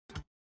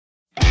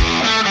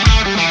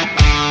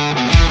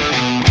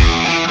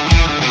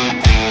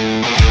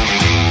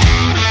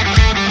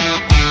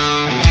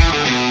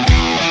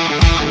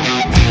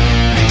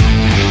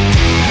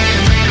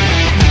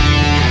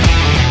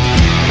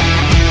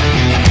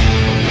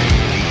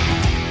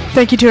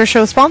Thank you to our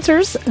show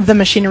sponsors, The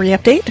Machinery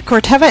Update,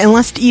 Corteva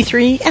Enlist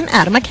E3, and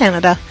Adama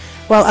Canada.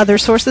 While other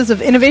sources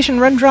of innovation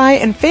run dry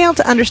and fail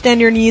to understand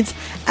your needs,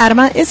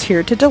 Adama is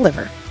here to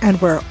deliver. And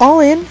we're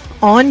all in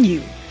on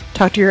you.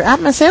 Talk to your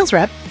Adama sales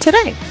rep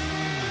today.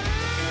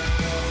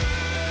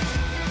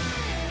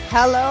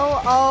 Hello,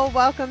 all.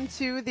 Welcome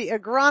to the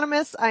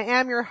Agronomists. I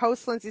am your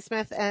host, Lindsay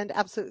Smith, and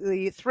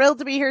absolutely thrilled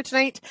to be here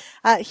tonight,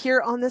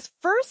 here on this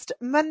first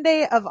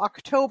Monday of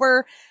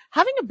October.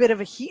 Having a bit of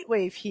a heat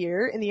wave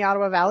here in the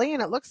Ottawa Valley,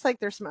 and it looks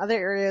like there's some other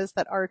areas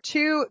that are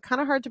too.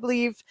 Kind of hard to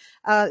believe.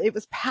 It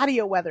was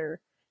patio weather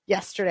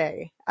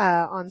yesterday,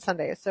 on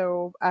Sunday.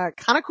 So,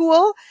 kind of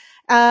cool.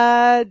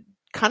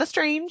 Kind of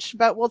strange,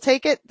 but we'll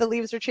take it. The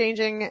leaves are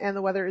changing and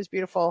the weather is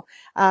beautiful.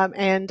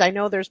 And I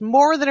know there's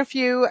more than a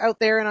few out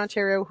there in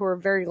Ontario who are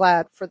very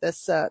glad for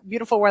this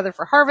beautiful weather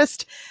for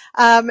harvest.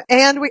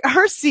 And we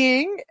are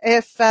seeing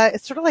if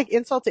it's sort of like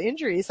insult to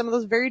injury, some of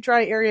those very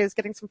dry areas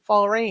getting some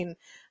fall rain,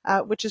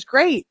 which is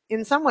great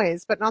in some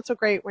ways, but not so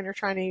great when you're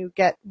trying to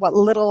get what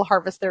little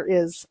harvest there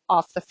is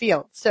off the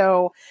field.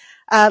 So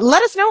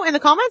let us know in the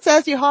comments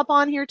as you hop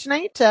on here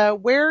tonight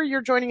where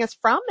you're joining us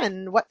from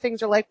and what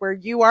things are like where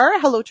you are.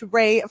 Hello to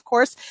Ray, of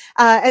course,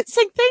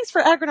 saying thanks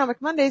for Agronomic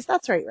Mondays.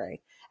 That's right,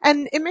 Ray.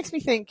 And it makes me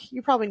think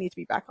you probably need to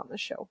be back on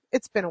this show.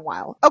 It's been a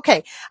while.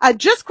 Okay,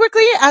 just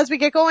quickly as we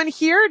get going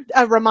here,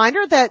 a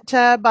reminder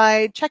that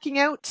by checking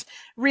out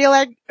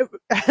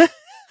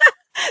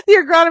The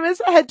Agronomists,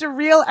 head to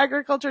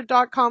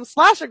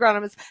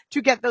realagriculture.com/agronomists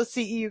to get those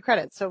CEU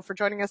credits. So for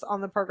joining us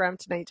on the program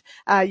tonight,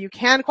 you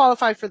can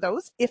qualify for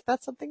those if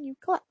that's something you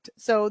collect.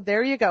 So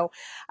there you go.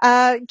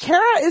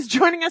 Kara is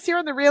joining us here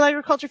on the Real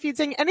Agriculture feed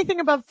saying anything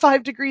above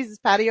 5 degrees is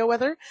patio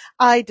weather.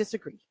 I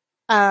disagree.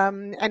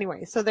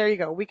 Anyway, so there you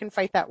go. We can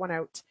fight that one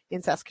out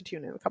in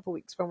Saskatoon in a couple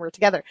weeks when we're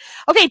together.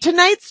 Okay,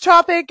 tonight's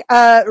topic,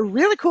 a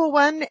really cool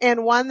one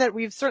and one that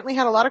we've certainly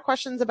had a lot of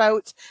questions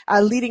about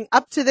leading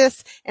up to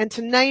this. And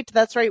tonight,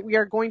 that's right, we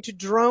are going to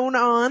drone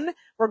on.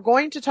 We're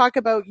going to talk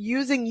about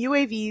using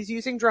UAVs,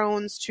 using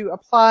drones to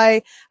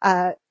apply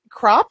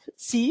crop,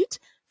 seed,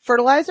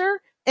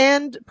 fertilizer,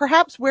 and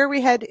perhaps where we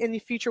head in the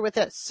future with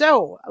this.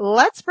 So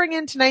let's bring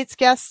in tonight's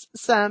guests,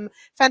 some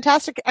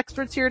fantastic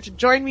experts here to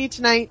join me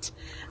tonight.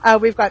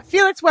 We've got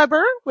Felix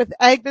Weber with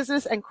Ag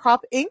Business and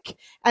Crop Inc.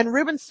 and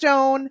Reuben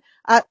Stone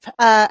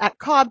at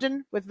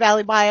Cobden with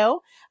Valley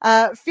Bio.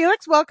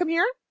 Felix, welcome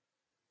here.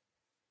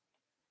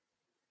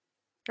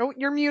 Oh,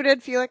 you're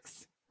muted,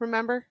 Felix.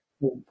 Remember?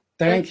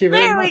 Thank you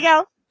very much. There we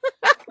go.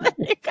 There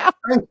you go.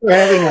 Thanks for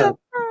having us.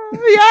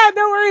 Yeah,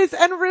 no worries.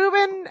 And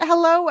Reuben,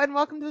 hello and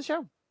welcome to the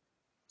show.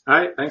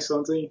 Hi, thanks,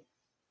 Lindsay.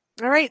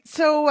 All right.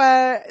 So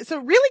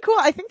really cool.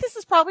 I think this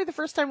is probably the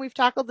first time we've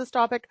tackled this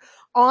topic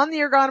on the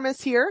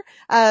Agronomists here.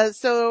 And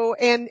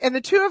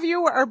the two of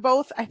you are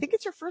both, I think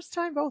it's your first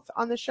time both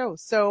on the show.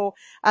 So,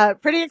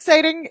 pretty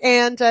exciting.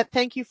 And,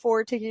 thank you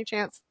for taking a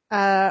chance,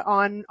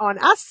 on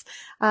us.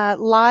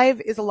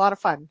 Live is a lot of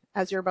fun,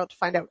 as you're about to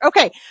find out.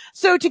 Okay.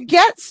 So to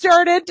get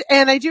started,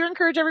 and I do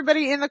encourage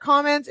everybody in the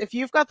comments, if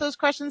you've got those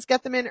questions,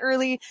 get them in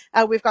early.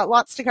 We've got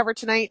lots to cover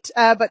tonight.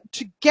 But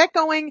to get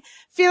going,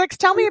 Felix,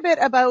 tell me a bit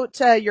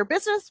about, your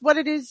business, what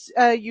it is,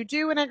 you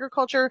do in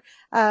agriculture,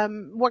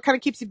 what kind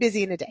of keeps you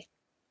busy in a day.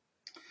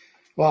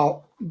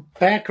 Well,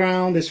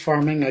 background is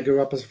farming. I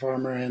grew up as a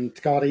farmer and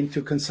got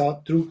into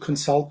through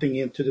consulting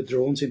into the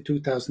drones in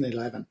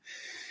 2011.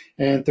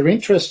 And their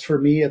interest for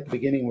me at the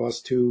beginning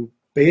was to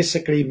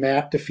basically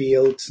map the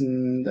fields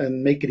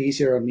and make it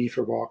easier on me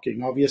for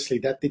walking. Obviously,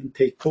 that didn't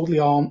take totally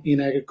on in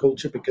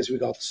agriculture because we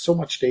got so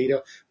much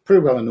data,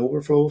 pretty well an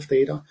overflow of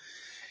data.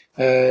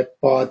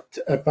 But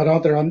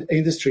other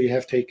industry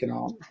have taken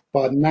on.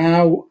 But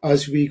now,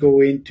 as we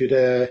go into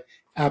the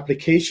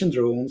application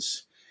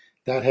drones,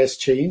 that has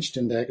changed,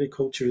 and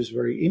agriculture is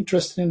very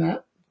interested in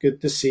that. Good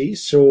to see.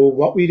 So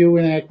what we do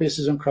in Ag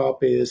Business and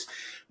Crop is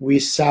we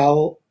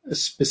sell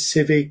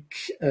specific,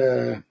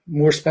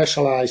 more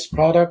specialized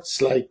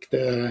products like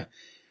the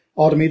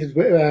automated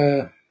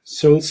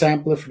soil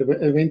sampler for the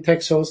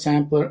Wintec soil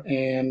sampler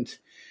and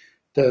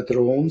the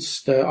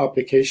drones, the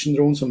application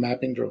drones or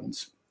mapping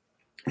drones.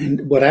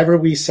 And whatever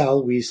we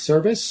sell, we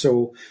service.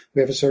 So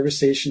we have a service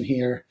station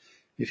here.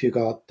 If you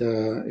got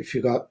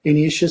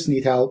any issues,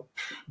 need help,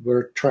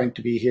 we're trying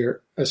to be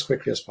here as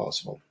quickly as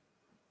possible.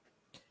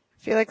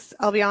 Felix,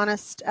 I'll be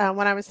honest,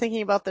 when I was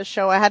thinking about this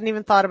show, I hadn't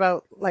even thought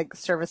about like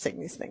servicing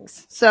these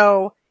things.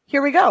 So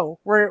here we go.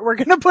 We're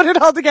going to put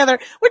it all together,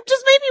 which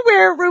is maybe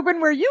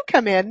where you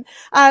come in.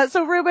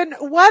 So Reuben,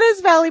 what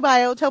is Valley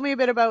Bio? Tell me a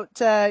bit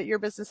about, your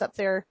business up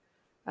there,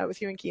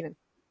 with you and Keenan.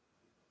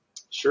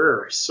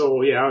 Sure.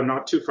 So yeah,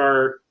 not too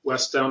far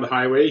west down the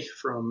highway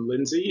from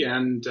Lindsay,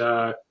 and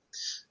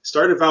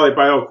started Valley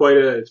Bio quite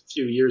a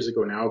few years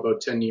ago now,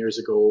 about 10 years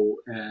ago,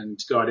 and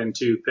got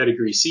into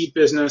pedigree seed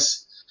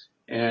business.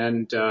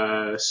 And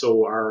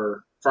so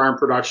our farm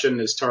production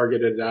is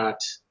targeted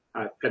at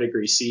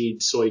pedigree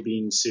seed,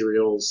 soybean,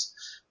 cereals,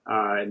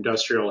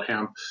 industrial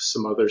hemp,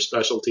 some other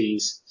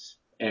specialties,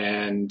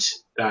 and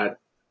that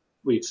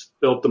we've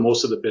built the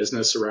most of the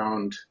business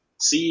around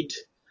seed,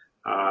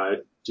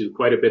 do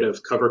quite a bit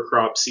of cover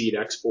crop seed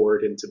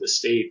export into the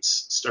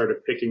States,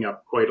 started picking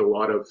up quite a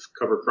lot of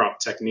cover crop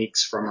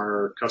techniques from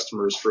our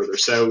customers further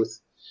south,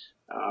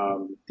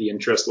 the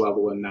interest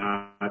level in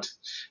that.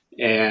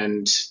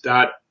 And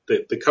that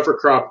the cover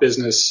crop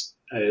business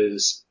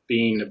is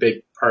being a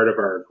big part of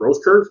our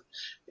growth curve.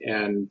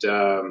 And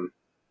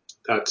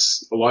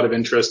that's a lot of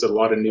interest, a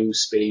lot of new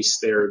space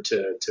there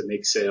to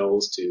make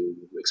sales, to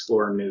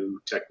explore new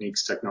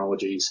techniques,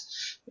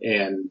 technologies,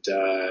 and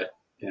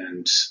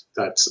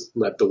that's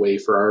led the way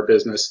for our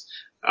business.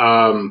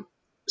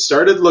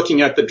 Started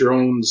looking at the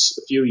drones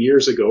a few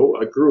years ago.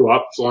 I grew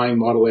up flying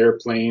model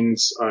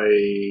airplanes.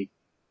 I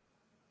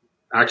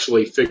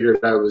actually figured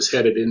I was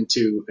headed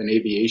into an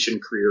aviation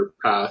career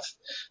path,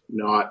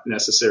 not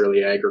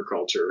necessarily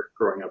agriculture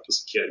growing up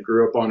as a kid.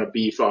 Grew up on a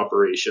beef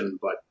operation,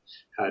 but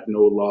had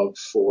no love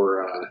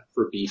for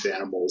beef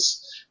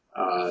animals.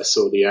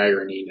 So the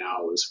irony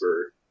now is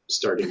we're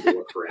starting to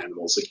look for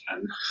animals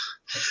again.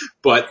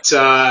 But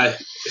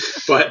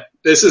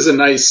this is a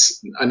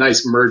nice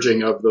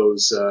merging of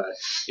those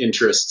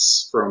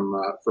interests from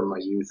my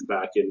youth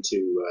back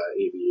into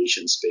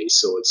aviation space.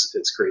 So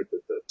it's great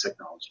that the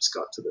technology's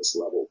got to this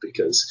level,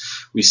 because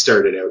we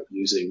started out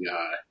using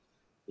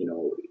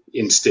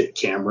instant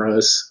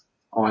cameras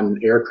on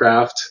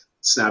aircraft,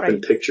 snapping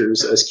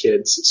pictures as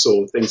kids.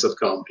 So things have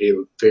come a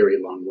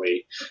very long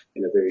way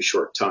in a very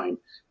short time.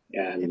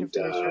 And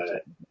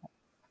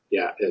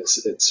yeah,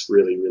 it's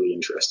really, really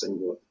interesting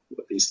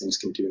what these things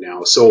can do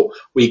now. So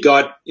we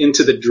got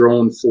into the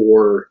drone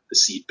for the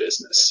seed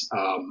business,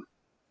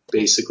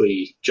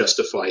 basically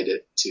justified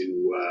it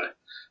to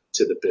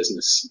the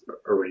business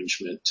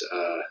arrangement,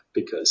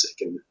 because it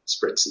can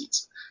spread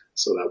seeds.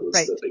 So that was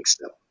the big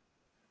step.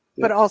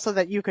 Yeah. But also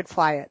that you could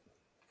fly it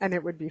and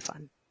it would be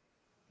fun.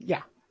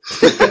 Yeah.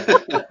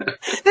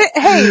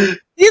 Hey,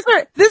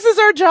 this is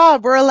our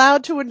job. We're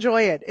allowed to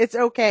enjoy it. It's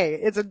okay.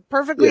 It's a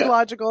perfectly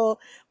logical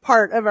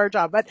part of our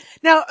job. But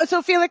now,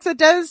 so Felix,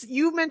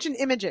 you mentioned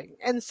imaging.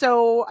 And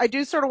so I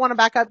do sort of want to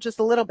back up just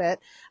a little bit.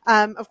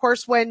 Of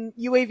course, when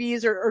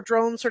UAVs or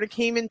drones sort of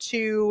came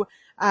into,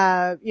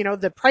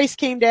 the price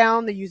came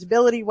down, the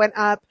usability went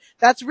up.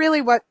 That's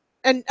really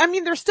and I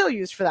mean, they're still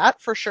used for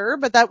that for sure,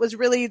 but that was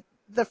really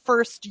the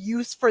first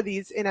use for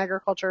these in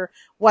agriculture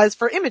was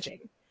for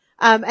imaging.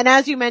 And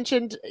as you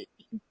mentioned,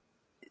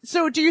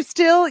 so do you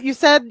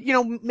said,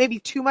 maybe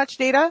too much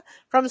data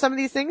from some of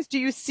these things. Do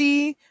you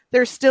see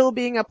there still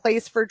being a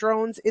place for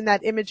drones in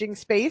that imaging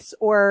space,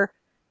 or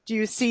do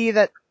you see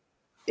that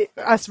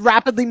us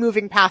rapidly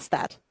moving past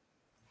that?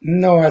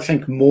 No, I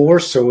think more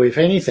so, if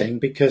anything,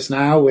 because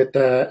now with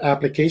the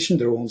application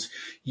drones,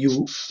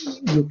 you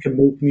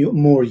can make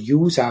more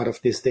use out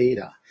of this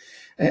data.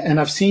 And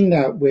I've seen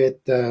that with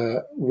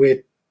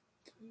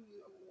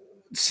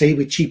say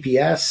with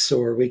GPS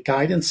or with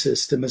guidance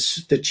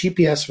systems, the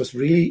GPS was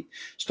really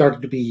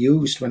started to be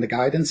used when the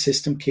guidance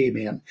system came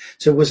in.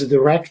 So it was a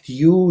direct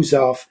use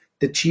of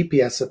the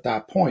GPS at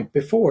that point.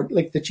 Before,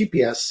 like the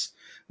GPS,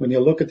 when you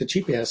look at the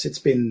GPS, it's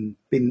been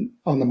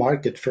on the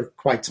market for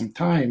quite some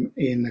time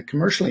in the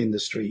commercial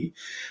industry.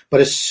 But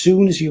as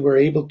soon as you were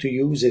able to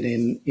use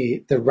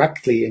it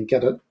directly and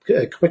get a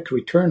quick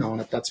return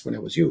on it, that's when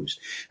it was used.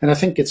 And I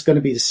think it's going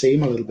to be the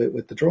same a little bit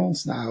with the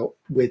drones now,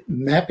 with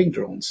mapping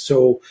drones.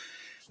 So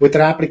with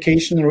their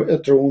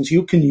application drones,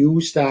 you can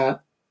use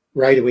that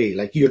right away.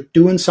 Like you're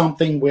doing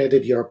something with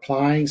it, you're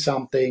applying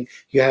something,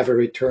 you have a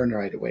return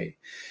right away.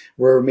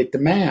 Where with the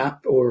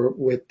map or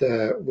with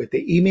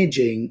the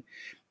imaging,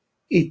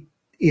 it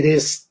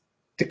is,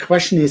 the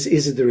question is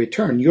it the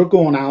return? You're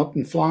going out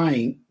and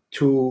flying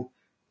to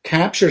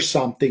capture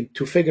something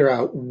to figure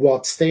out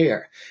what's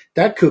there.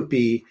 That could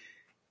be,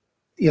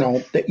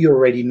 that you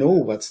already know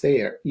what's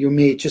there. You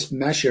may just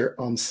measure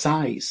on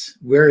size.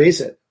 Where is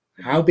it?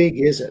 How big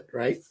is it,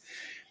 right?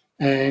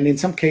 And in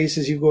some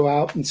cases, you go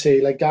out and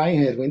say, like I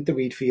had winter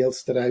wheat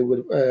fields that I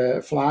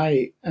would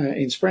fly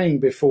in spring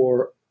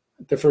before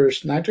the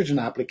first nitrogen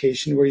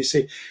application, where you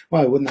say,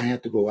 well, wouldn't I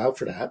have to go out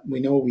for that? We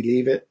know we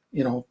leave it,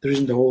 there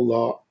isn't a whole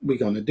lot we're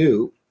going to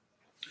do,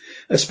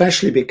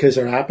 especially because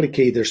our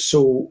applicators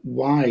so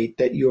wide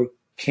that you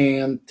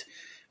can't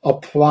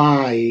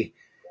apply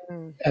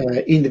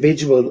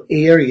individual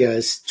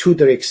areas to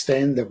the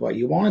extent of what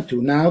you want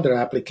to. Now their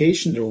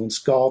application drones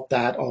got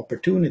that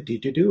opportunity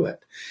to do it.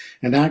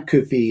 And that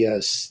could be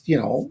as,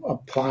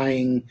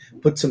 applying,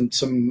 put some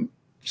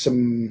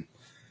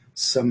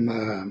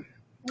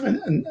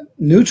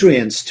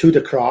nutrients to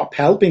the crop,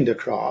 helping the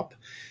crop,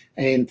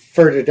 and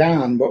further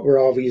down what we're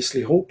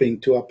obviously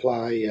hoping to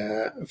apply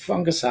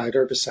fungicide,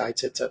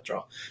 herbicides,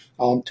 etc.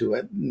 onto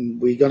it.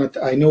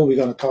 I know we're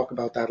gonna talk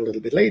about that a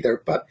little bit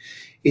later, but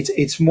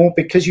it's more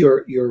because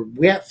your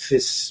width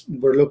is,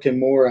 we're looking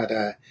more at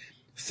a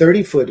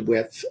 30-foot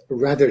width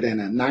rather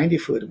than a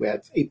 90-foot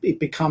width. It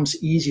becomes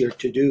easier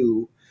to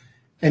do,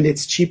 and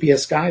it's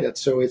GPS guided,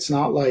 so it's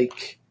not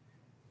like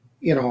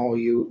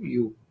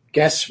you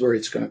guess where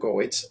it's going to go.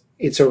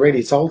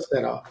 It's all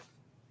set up.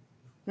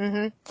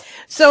 Mm-hmm.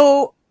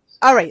 So,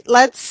 all right,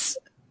 let's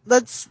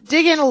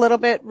dig in a little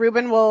bit.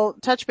 Reuben will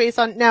touch base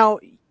on now.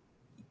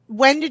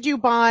 when did you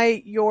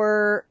buy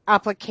your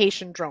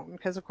application drone?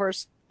 Because of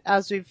course,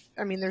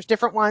 there's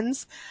different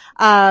ones,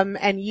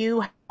 and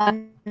you have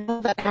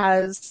one that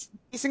has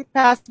decent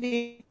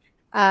capacity.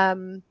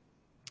 I've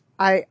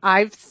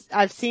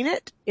seen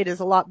it. It is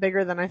a lot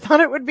bigger than I thought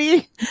it would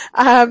be.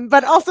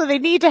 But also they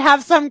need to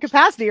have some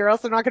capacity or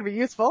else they're not going to be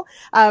useful.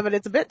 But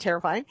it's a bit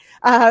terrifying.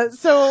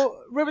 So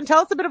Reuben, tell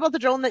us a bit about the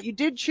drone that you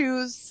did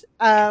choose,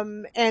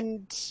 and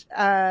some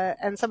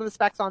of the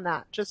specs on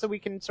that, just so we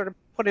can sort of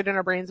put it in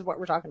our brains of what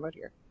we're talking about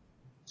here.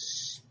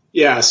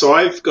 Yeah, so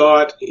I've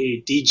got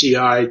a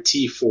DJI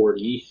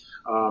T40.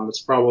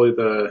 It's probably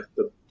the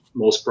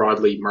most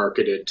broadly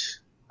marketed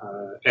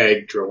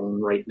ag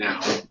drone right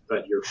now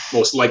that you're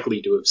most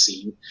likely to have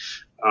seen.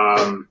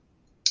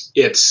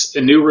 It's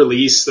a new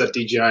release that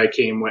DJI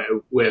came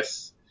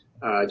with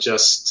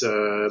just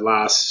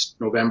last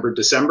November,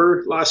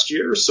 December last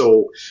year.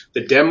 So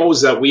the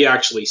demos that we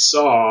actually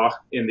saw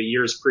in the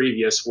years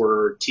previous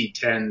were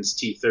T10s,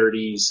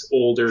 T30s,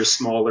 older,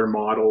 smaller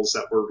models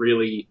that were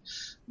really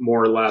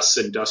more or less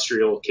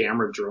industrial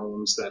camera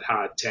drones that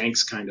had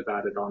tanks kind of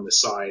added on the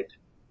side.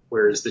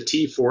 Whereas the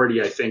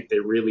T40, I think they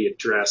really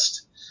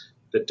addressed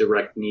the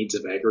direct needs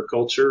of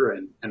agriculture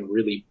and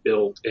really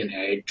built an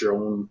ag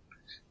drone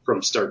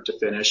from start to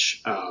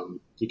finish.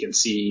 You can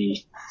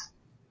see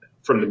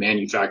from the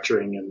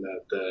manufacturing and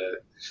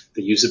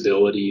the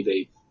usability,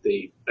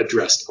 they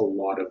addressed a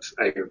lot of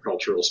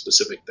agricultural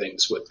specific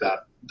things with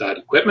that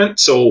equipment.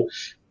 So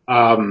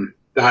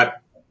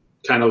that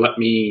kind of let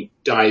me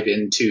dive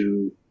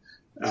into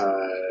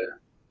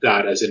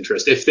that as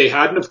interest. If they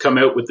hadn't have come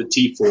out with the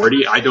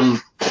T40, I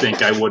don't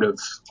think I wouldn't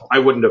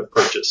have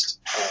purchased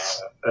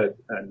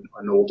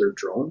an older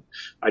drone.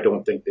 I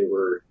don't think they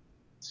were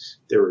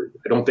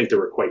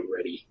quite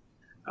ready.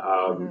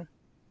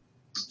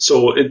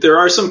 So there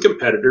are some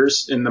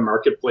competitors in the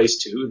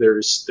marketplace too.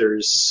 There's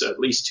at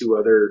least two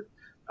other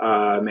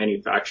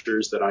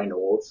manufacturers that I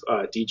know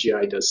of.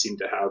 DJI does seem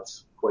to have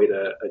quite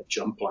a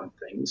jump on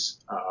things,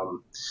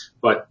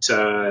 but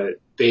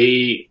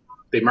they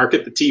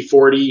market the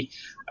T40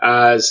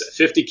 as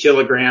 50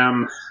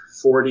 kilogram,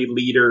 40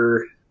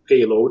 liter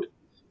payload.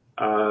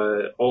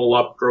 All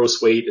up gross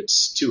weight,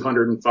 it's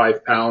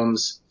 205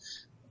 pounds,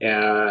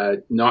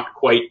 not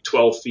quite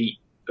 12 feet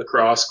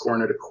across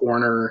corner to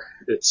corner.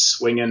 It's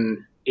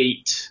swinging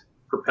 8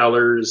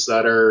 propellers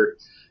that are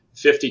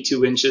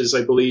 52 inches,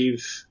 I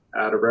believe,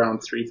 at around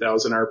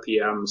 3,000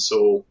 RPM.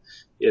 So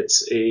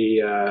it's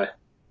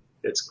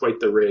quite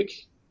the rig.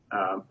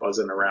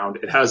 Buzzing around.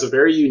 It has a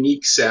very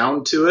unique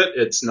sound to it.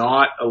 It's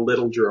not a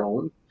little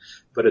drone,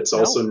 but it's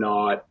also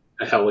not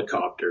a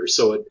helicopter.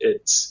 So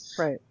it's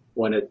right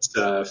when it's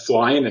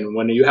flying, and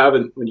when you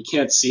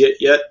can't see it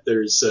yet,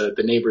 there's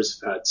the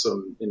neighbors have had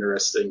some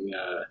interesting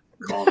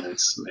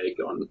comments to make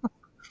on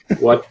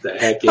what the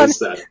heck is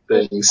that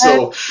thing.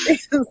 So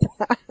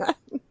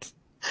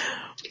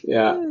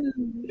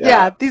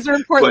yeah, these are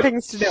important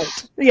things to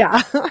note.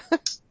 Yeah.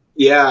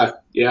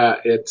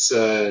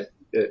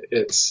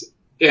 It's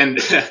and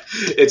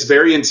it's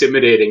very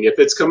intimidating. If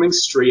it's coming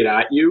straight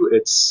at you,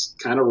 it's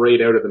kind of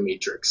right out of the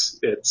Matrix.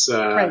 It's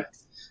right.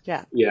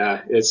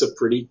 Yeah, it's a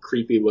pretty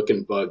creepy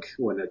looking bug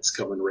when it's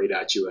coming right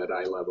at you at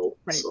eye level.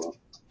 Right. So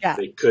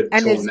they could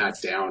tone that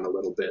down a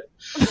little bit.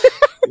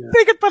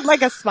 They could put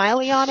like a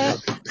smiley on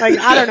it, like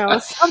I don't know,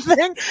 something,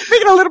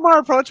 make it a little more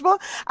approachable.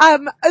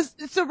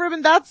 So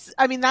Reuben, that's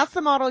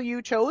the model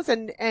you chose,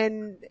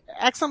 and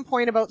excellent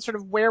point about sort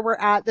of where we're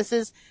at. This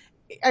is,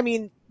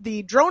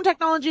 the drone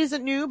technology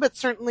isn't new, but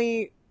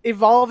certainly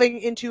evolving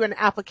into an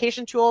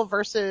application tool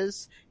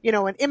versus,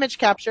 an image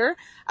capture.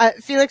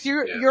 Felix,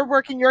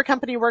 your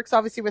company works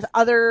obviously with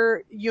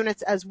other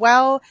units as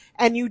well,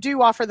 and you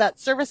do offer that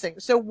servicing.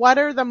 So what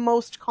are the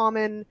most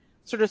common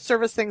sort of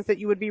service things that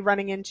you would be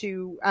running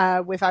into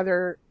with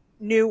either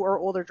new or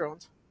older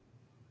drones?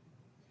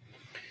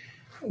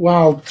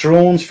 Well,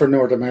 drones for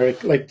North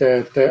America, like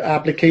the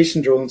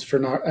application drones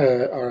for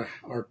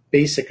are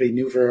basically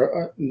new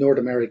for North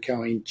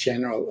America in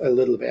general a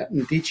little bit.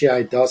 And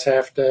DJI does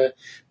have the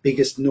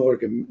biggest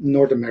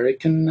North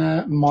American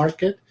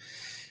market.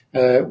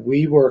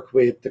 We work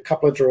with a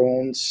couple of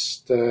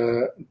drones.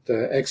 The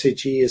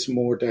XAG is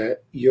more the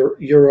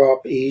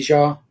Europe,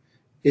 Asia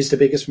is the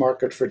biggest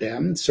market for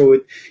them. So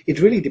it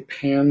really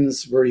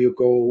depends where you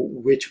go,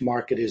 which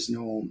market is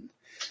known,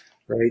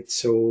 right?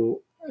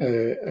 So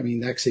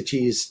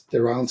XAG is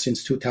around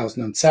since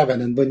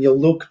 2007, and when you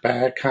look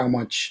back how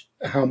much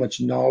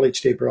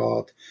knowledge they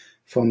brought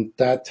from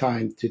that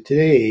time to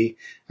today,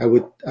 I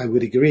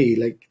would agree.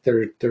 Like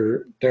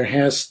there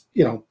has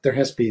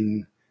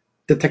been,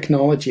 the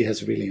technology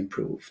has really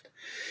improved.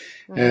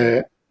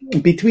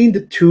 Between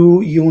the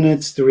two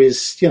units, there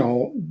is,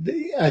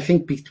 I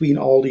think between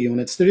all the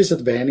units, there is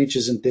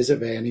advantages and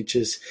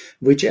disadvantages.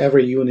 Whichever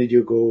unit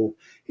you go,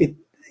 at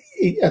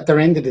the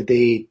end of the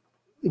day,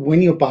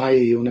 when you buy a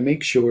unit,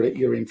 make sure that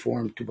you're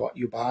informed to what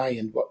you buy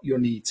and what your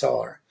needs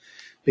are,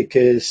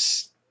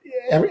 because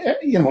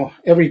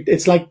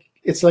it's like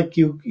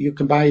you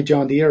can buy a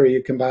John Deere or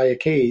you can buy a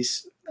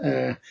Case.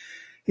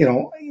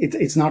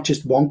 it's not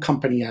just one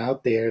company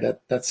out there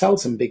that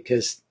sells them,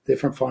 because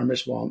different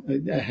farmers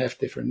have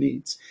different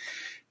needs.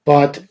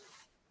 But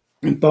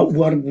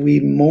what we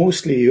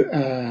mostly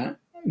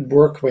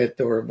work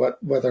with, or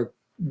what our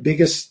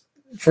biggest,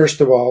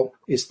 first of all,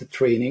 is the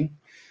training.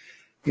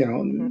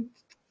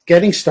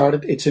 Getting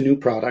started, it's a new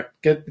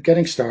product.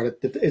 Getting started,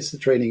 it's the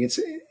training.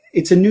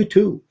 It's a new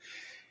tool.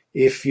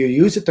 If you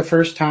use it the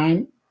first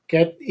time,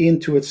 get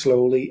into it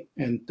slowly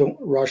and don't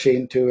rush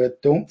into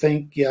it. Don't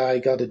think, I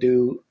got to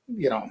do,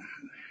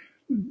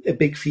 a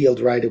big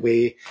field right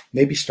away.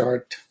 Maybe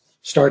start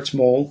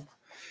small.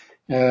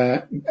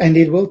 And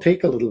it will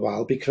take a little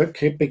while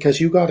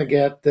because you got to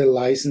get the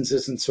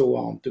licenses and so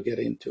on to get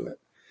into it.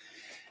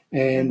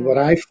 And what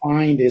I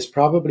find is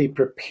probably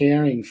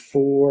preparing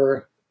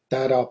for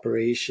that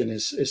operation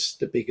is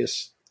the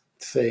biggest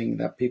thing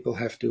that people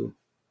have to,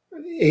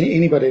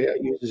 anybody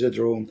that uses a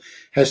drone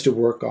has to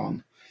work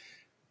on.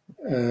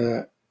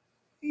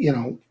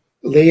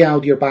 Lay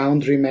out your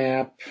boundary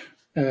map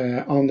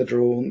on the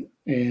drone.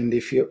 And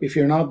if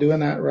you're not doing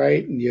that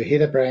right and you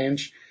hit a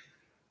branch,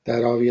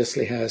 that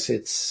obviously has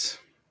its,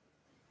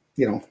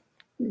 Yeah.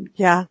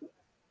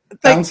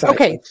 downside.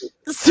 Okay,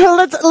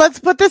 so let's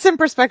put this in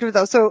perspective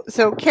though. So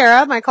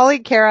Kara, my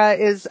colleague Kara,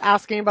 is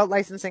asking about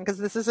licensing, because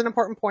this is an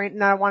important point,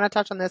 and I want to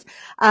touch on this.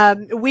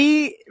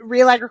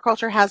 Real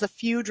Agriculture has a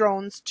few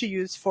drones to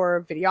use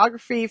for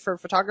videography, for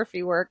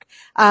photography work,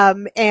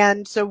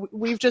 and so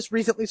we've just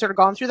recently sort of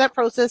gone through that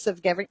process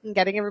of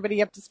getting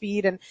everybody up to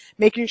speed and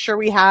making sure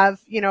we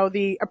have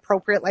the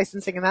appropriate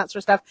licensing and that sort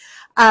of stuff.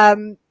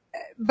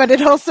 But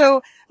it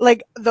also,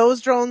 like, those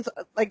drones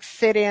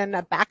fit in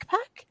a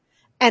backpack.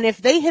 And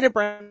if they hit a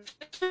branch,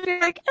 you're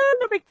like,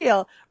 no big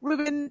deal.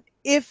 Reuben,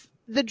 if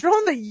the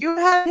drone that you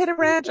had hit a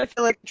branch, I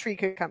feel like a tree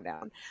could come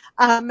down.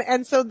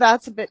 And so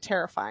that's a bit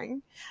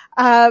terrifying.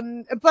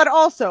 But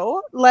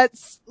also,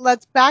 let's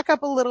back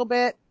up a little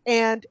bit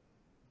and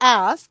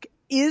ask,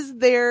 is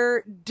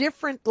there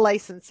different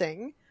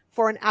licensing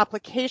for an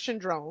application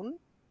drone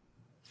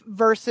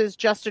versus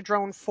just a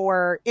drone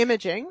for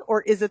imaging,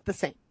 or is it the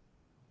same?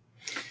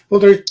 Well,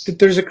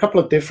 there's a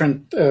couple of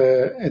different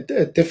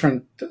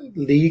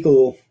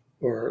legal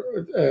or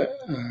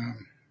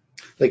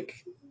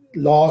like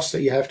laws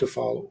that you have to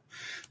follow.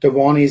 The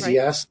one is, Right.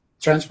 yes,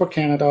 Transport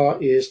Canada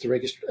is the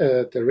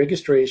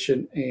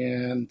registration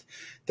and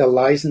the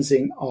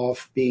licensing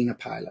of being a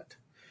pilot,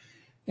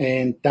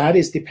 and that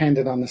is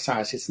dependent on the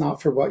size. It's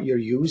not for what you're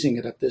using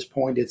it at this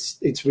point.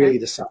 It's really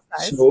the size.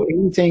 So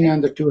anything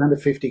under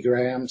 250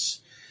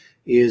 grams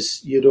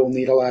is, you don't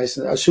need a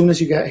license. As soon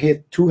as you get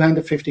hit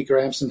 250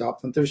 grams and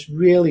up, and there's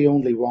really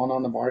only one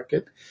on the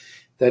market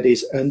that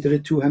is under the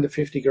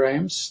 250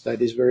 grams, that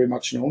is very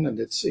much known, and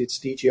it's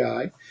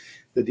DJI,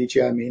 the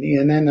DJI Mini.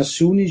 And then as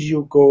soon as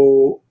you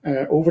go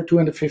over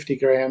 250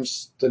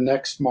 grams, the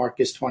next mark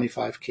is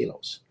 25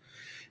 kilos.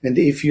 And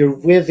if you're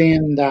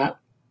within that,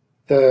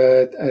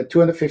 the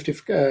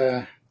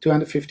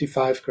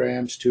 255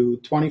 grams to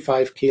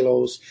 25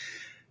 kilos,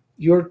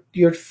 you're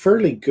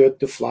fairly good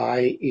to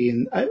fly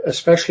in,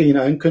 especially in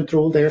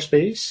uncontrolled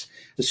airspace.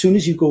 As soon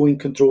as you go in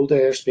controlled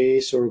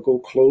airspace or go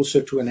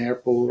closer to an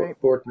airport,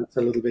 that's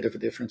a little bit of a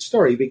different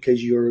story,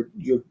 because you're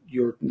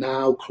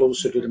now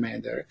closer to the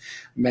manned air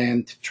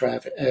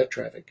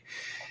traffic.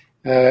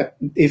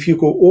 If you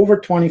go over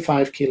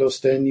 25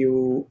 kilos, then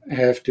you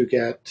have to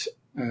get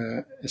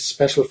a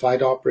special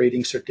flight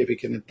operating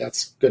certificate, and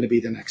that's going to be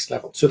the next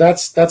level. So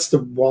that's the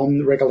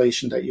one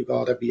regulation that you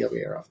got to be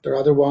aware of. The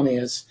other one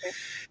is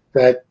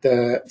that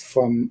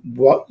from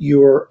what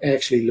you're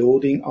actually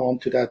loading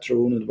onto that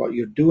drone and what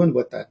you're doing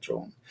with that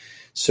drone.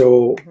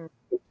 So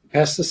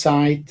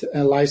pesticide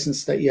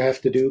license that you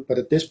have to do, but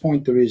at this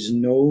point there is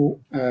no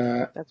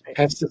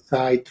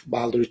pesticide.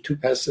 Well, there are 2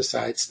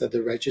 pesticides that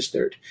are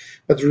registered,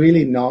 but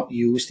really not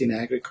used in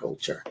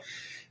agriculture.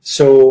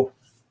 So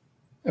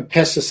a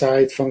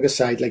pesticide,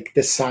 fungicide, like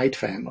the side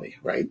family,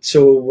 right?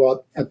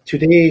 So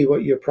today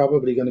what you're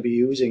probably going to be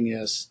using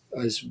is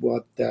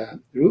what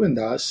Reuben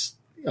does.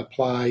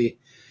 Apply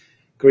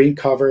green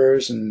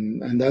covers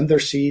and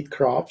underseed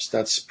crops.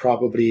 That's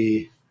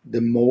probably the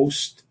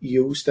most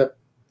used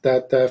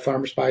that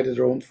farmers buy the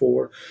drone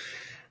for.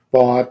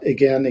 But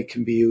again, it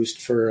can be used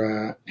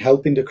for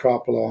helping the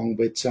crop along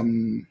with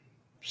some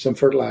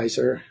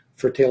fertilizer,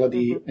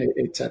 fertility,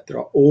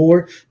 etc.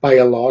 Or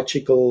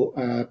biological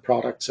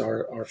products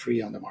are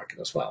free on the market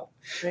as well.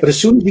 Right. But as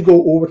soon as you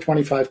go over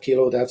 25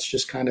 kilo, that's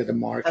just kind of the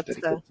mark that it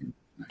goes in.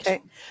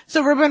 Okay.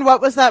 So Reuben,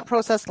 what was that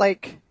process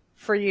like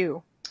for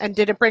you? And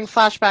did it bring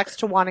flashbacks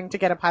to wanting to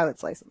get a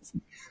pilot's license?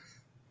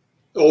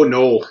 Oh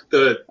no,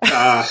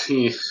 I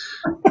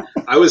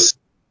was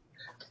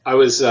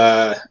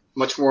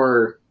much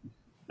more.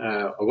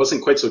 I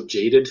wasn't quite so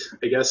jaded,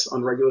 I guess,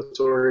 on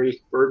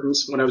regulatory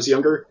burdens when I was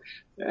younger,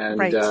 and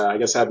right. I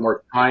guess I had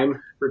more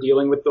time for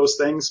dealing with those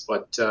things.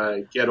 But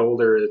get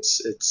older,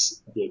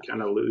 it's you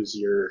kind of lose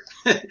your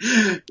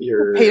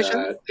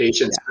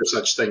patience for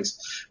such things.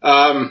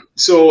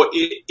 So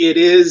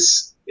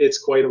it's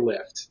quite a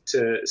lift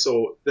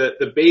so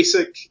the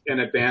basic and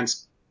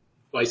advanced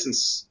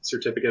license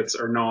certificates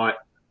are not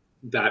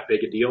that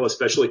big a deal,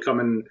 especially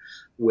coming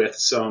with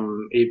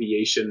some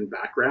aviation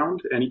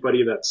background.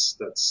 Anybody that's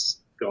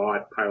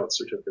got pilot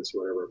certificates,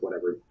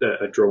 whatever,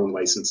 a drone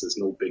license is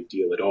no big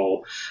deal at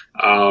all.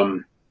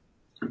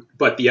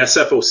 But the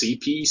SFOC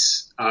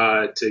piece,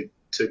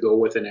 to go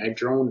with an ag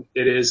drone,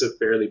 it is a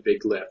fairly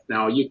big lift.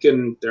 Now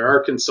there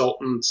are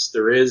consultants,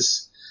 there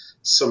is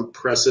some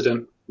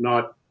precedent.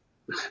 Not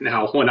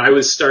now, when I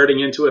was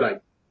starting into it, I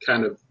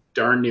kind of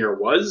darn near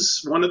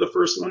was one of the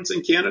first ones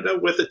in Canada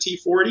with a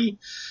T40.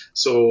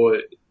 So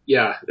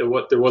yeah, there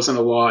wasn't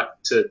a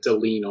lot to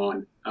lean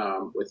on,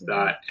 with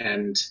that.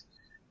 And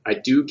I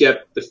do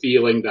get the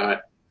feeling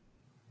that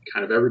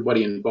kind of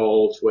everybody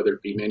involved, whether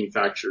it be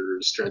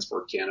manufacturers,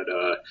 Transport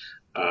Canada,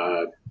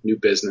 new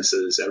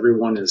businesses,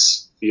 everyone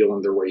is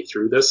feeling their way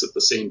through this at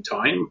the same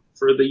time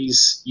for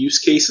these use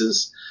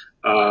cases.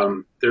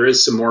 There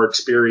is some more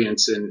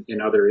experience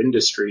in other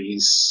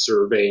industries,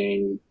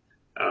 surveying,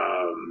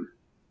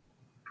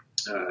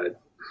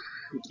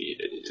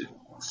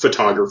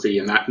 photography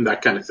and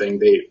that kind of thing.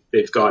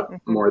 They've got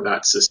more of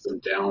that system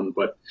down,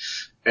 but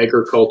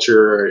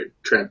agriculture, it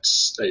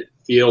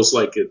feels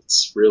like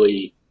it's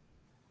really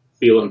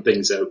feeling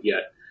things out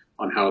yet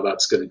on how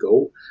that's going to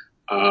go.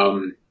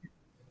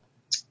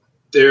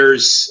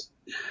 There's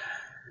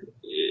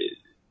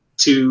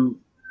to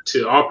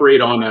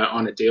operate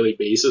on a daily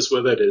basis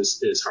with it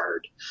is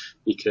hard,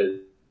 because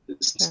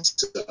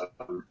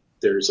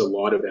there's a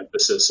lot of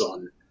emphasis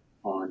on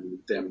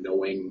them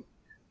knowing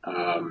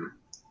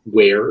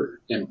where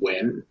and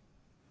when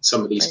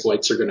some of these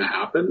flights are going to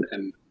happen,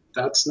 and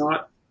that's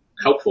not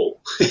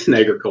helpful in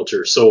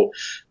agriculture. So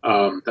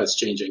that's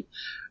changing.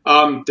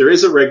 There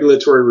is a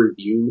regulatory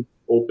review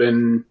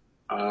open,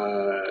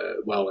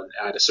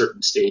 at a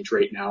certain stage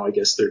right now. I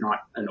guess they're not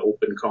an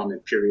open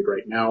comment period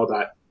right now.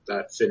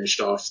 That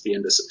finished off the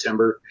end of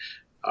September.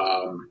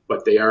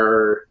 But they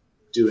are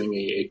doing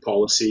a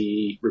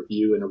policy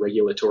review and a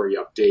regulatory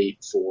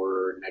update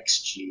for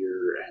next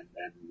year, and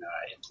then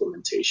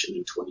implementation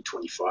in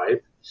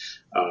 2025.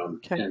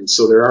 And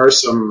so there are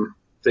some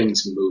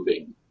things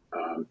moving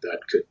that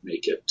could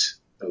make it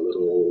a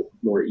little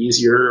more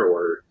easier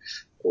or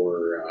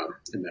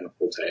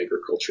amenable to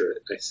agriculture,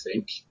 I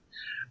think.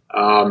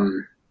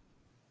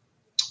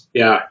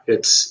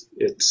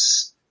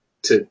 It's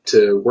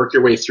to work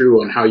your way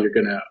through on how you're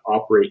going to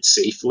operate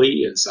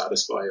safely and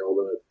satisfy all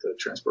the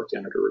Transport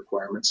Canada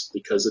requirements,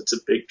 because it's a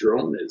big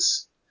drone.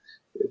 It's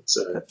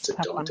a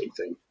daunting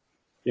thing.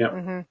 Yeah.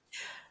 Mm-hmm.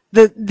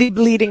 The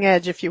bleeding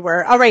edge, if you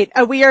were. All right.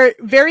 We are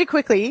very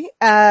quickly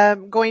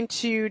going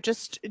to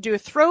just do a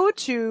throw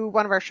to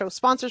one of our show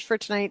sponsors for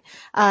tonight,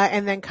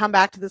 and then come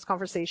back to this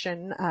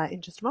conversation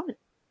in just a moment.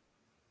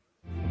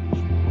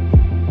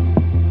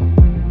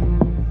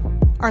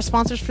 Our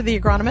sponsors for The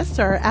Agronomists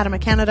are Adama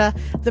Canada,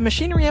 The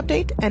Machinery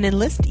Update, and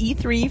Enlist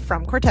E3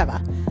 from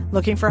Corteva.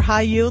 Looking for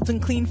high yields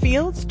and clean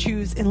fields?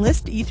 Choose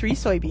Enlist E3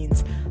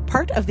 soybeans.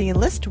 Part of the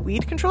Enlist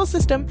weed control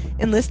system,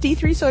 Enlist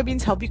E3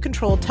 soybeans help you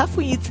control tough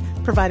weeds,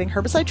 providing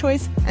herbicide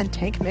choice and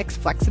tank mix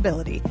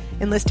flexibility.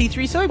 Enlist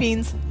E3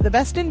 soybeans, the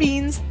best in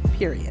beans,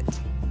 period.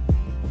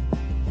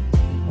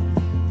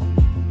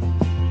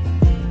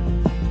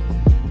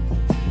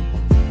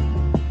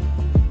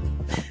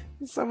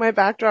 So my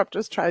backdrop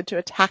just tried to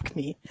attack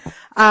me.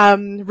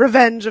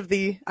 Revenge of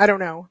the, I don't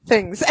know,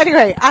 things.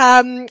 Anyway,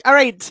 all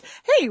right.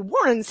 Hey,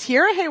 Warren's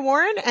here. Hey,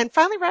 Warren. And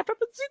finally wrapped up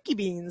with Zuki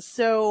beans.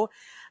 So,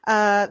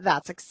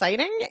 that's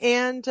exciting.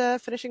 And,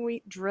 finishing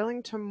wheat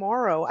drilling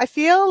tomorrow. I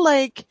feel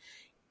like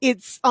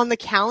it's on the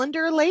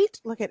calendar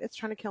late. Look it's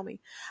trying to kill me.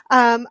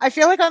 I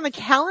feel like on the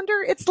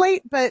calendar it's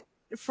late, but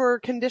for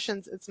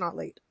conditions, it's not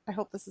late. I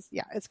hope this is,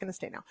 it's going to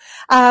stay now.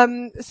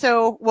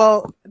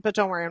 But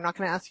don't worry, I'm not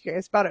going to ask you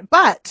guys about it.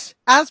 But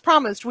as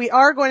promised, we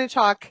are going to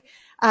talk,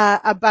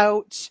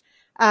 about,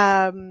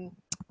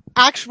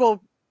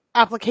 actual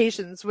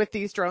applications with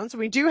these drones.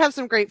 We do have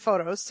some great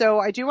photos, so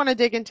I do want to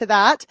dig into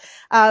that.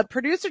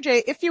 Producer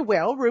Jay, if you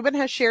will, Reuben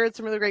has shared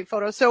some really great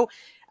photos. So,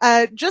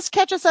 just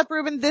catch us up,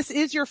 Reuben. This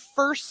is your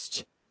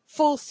first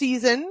full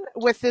season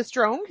with this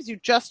drone because you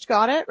just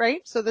got it,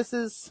 right? So this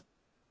is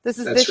That's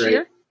this right.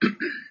 year?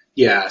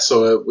 Yeah,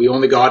 so we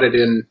only got it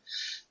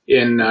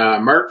in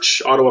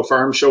March, Ottawa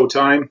Farm Show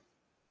time.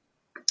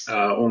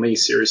 Only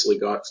seriously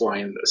got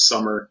flying this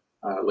summer,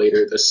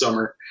 later this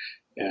summer.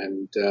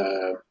 And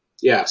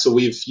so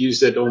we've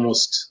used it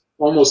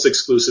almost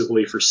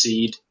exclusively for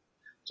seed,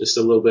 just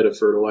a little bit of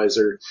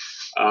fertilizer,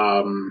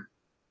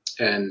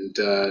 and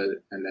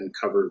then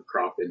cover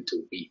crop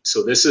into wheat.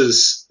 So this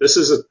is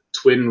a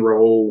twin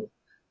row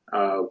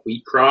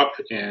wheat crop,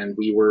 and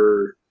we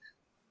were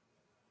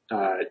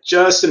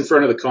just in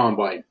front of the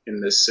combine in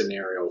this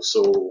scenario.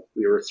 So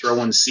we were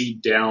throwing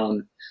seed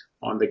down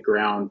on the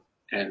ground,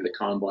 and the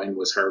combine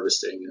was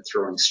harvesting and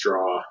throwing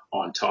straw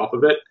on top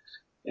of it.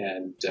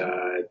 And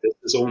this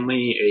is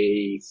only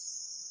a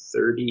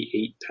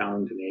 38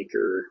 pound an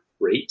acre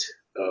rate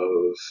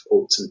of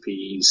oats and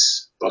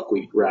peas,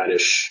 buckwheat,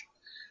 radish,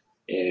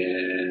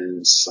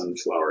 and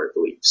sunflower, I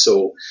believe.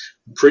 So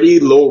pretty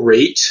low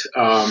rate.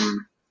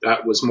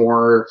 that was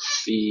more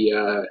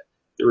the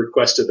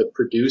request of the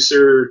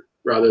producer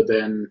rather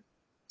than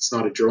it's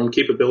not a drone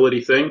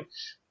capability thing.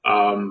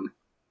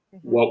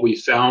 What we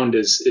found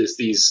is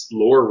these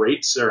lower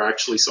rates are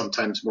actually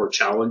sometimes more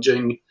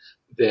challenging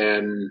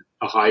than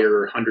a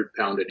higher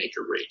 100-pound an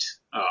acre rate.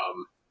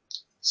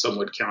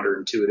 Somewhat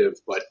counterintuitive,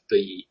 but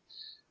the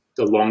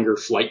longer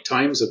flight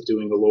times of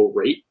doing a low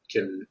rate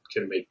can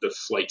make the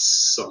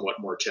flights somewhat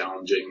more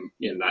challenging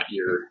in that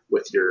year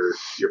with your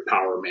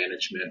power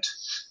management,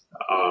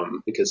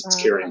 because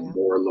it's carrying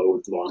more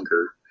load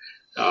longer.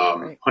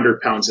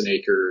 100 pounds an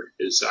acre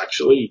is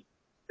actually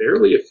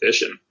fairly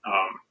efficient,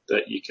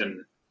 that you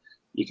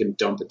can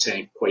dump a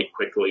tank quite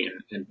quickly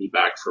and be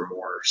back for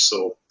more.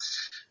 So,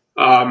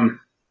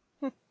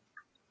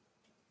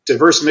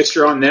 diverse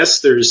mixture on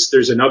this.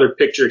 There's another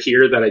picture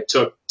here that I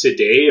took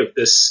today of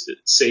this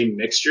same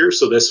mixture.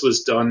 So this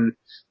was done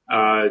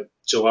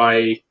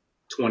July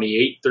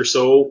 28th or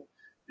so,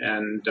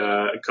 and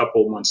a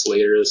couple months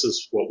later, this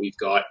is what we've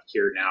got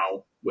here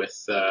now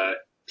with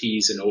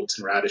peas and oats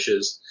and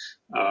radishes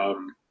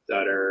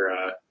that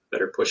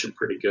are pushing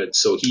pretty good.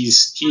 So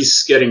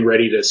he's getting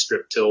ready to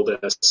strip till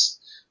this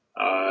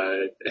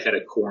ahead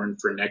of corn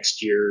for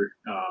next year.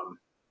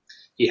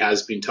 He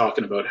has been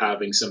talking about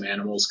having some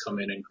animals come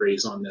in and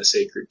graze on this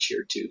acreage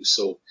here too.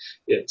 So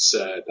it's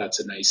that's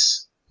a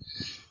nice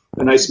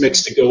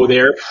mix to go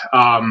there.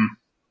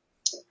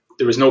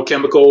 There was no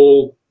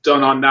chemical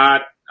done on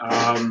that,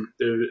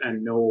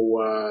 and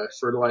no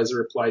fertilizer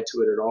applied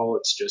to it at all.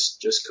 It's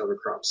just cover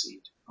crop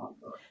seed.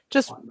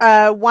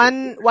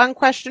 One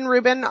question,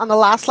 Reuben, on the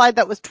last slide,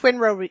 that was twin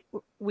row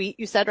wheat,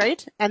 you said,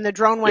 right? And the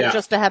drone went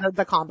just ahead of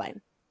the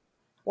combine.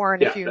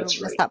 Warren, if you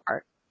missed that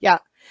part. Yeah.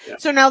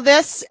 So now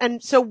this,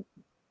 and so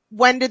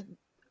when did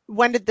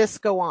this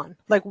go on?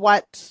 Like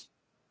what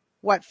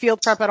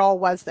field prep at all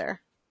was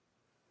there?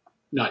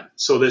 None.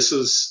 So this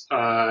is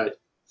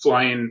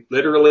flying,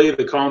 literally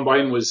the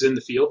combine was in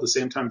the field the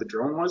same time the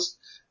drone was.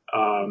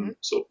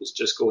 So it was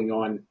just going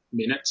on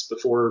minutes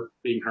before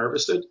being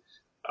harvested.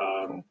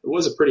 It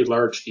was a pretty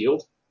large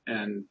field,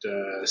 and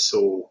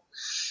so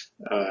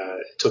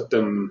it took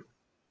them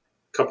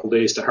a couple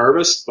days to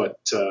harvest, but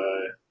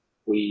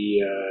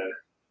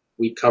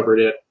we covered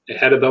it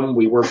ahead of them.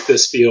 We worked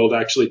this field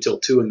actually till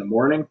 2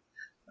 a.m.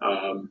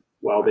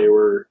 While they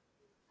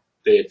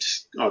had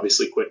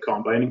obviously quit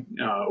combining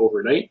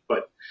overnight,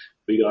 but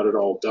we got it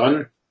all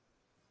done.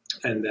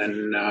 And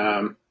then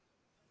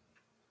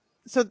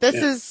so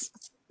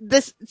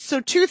so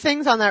two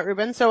things on that,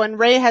 Reuben. So, and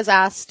Ray has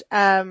asked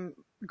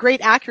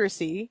great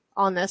accuracy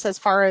on this as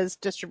far as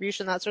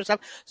distribution, that sort of stuff.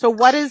 So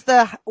what is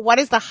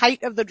the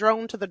height of the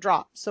drone to the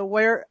drop?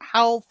 So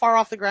how far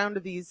off the ground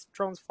do these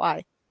drones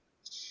fly?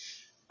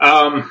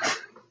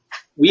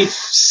 We've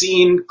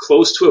seen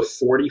close to a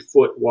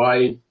 40-foot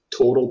wide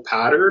total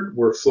pattern.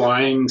 We're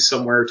flying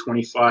somewhere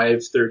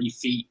 25, 30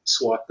 feet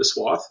swath to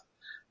swath.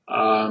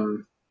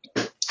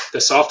 The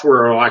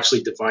software will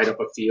actually divide up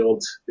a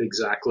field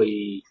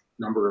exactly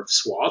number of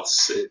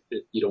swaths.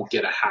 You don't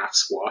get a half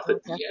swath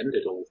at the end.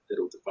 It'll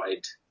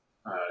divide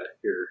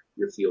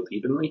your field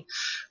evenly.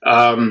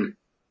 And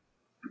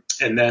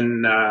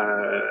then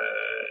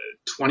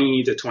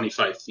 20 to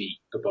 25 feet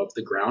above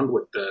the ground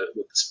with the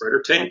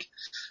spreader tank,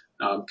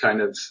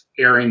 kind of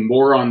erring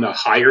more on the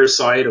higher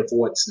side of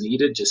what's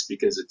needed, just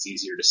because it's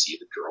easier to see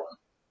the drone.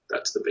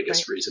 That's the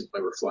biggest reason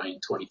why we're flying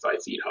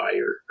 25 feet high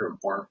or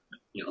more.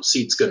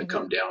 Seed's going to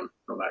come down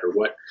no matter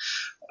what.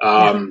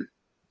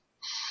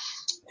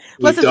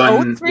 Plus it's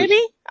oats, maybe?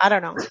 I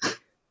don't know.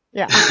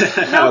 Yeah.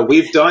 No,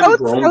 we've done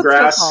brome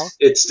grass.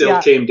 It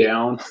still came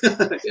down.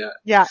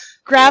 Yeah.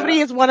 Gravity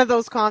is one of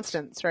those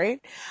constants, right?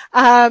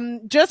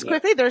 Just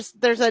quickly, there's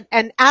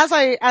and as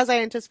I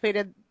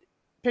anticipated,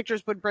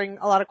 pictures would bring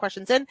a lot of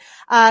questions in.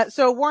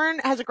 So Warren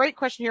has a great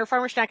question here.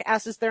 Farmer Snack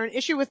asks, is there an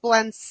issue with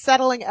blends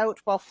settling out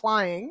while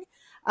flying,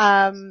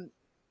 to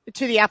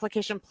the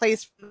application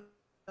place?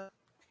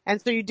 And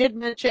so you did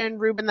mention,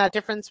 Reuben, that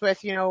difference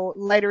with,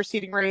 lighter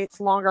seeding rates,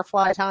 longer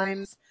fly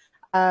times.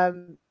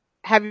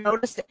 Have you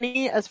noticed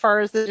any as far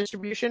as the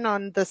distribution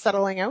on the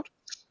settling out?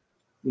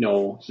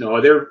 No,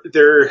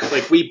 they're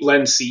like, we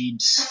blend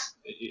seeds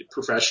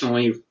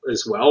professionally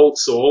as well.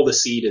 So all the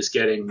seed is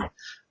getting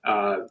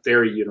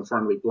very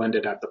uniformly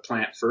blended at the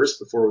plant first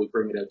before we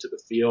bring it out to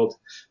the field.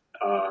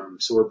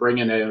 So we're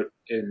bringing out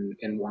in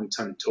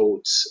 1-ton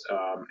totes,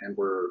 and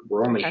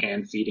we're only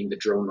hand feeding the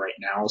drone right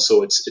now.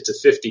 So it's a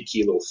 50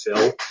 kilo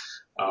fill,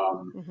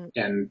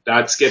 and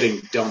that's getting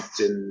dumped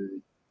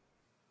in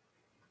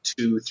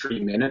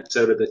 2-3 minutes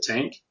out of the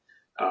tank,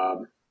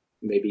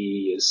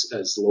 maybe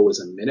as low as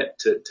a minute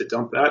to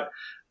dump that.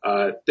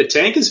 The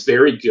tank is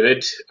very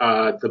good.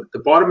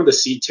 The bottom of the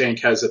seed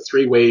tank has a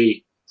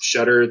 3-way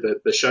shutter.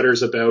 The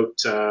shutter's about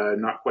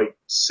not quite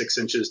 6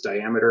 inches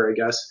diameter, I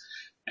guess,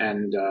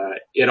 and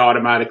it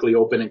automatically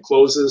open and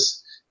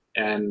closes.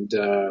 And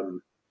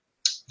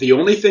the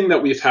only thing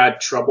that we've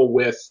had trouble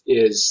with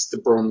is the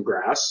brome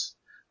grass,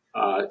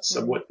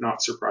 somewhat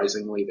not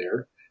surprisingly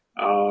there.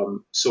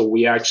 So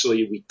we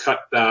cut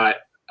that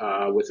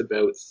with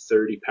about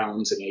 30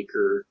 pounds an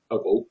acre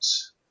of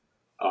oats.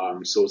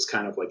 So it's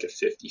kind of like a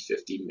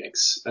 50-50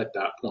 mix at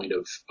that point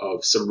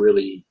of some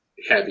really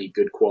heavy,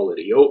 good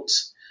quality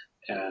oats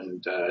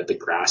and the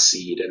grass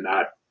seed, and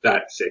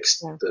that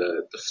fixed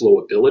the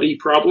flowability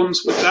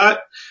problems with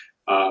that.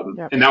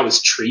 And that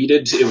was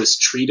treated. It was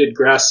treated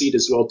grass seed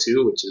as well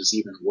too, which is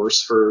even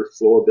worse for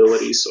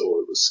flowability.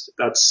 So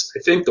that's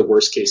I think the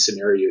worst case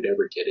scenario you'd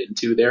ever get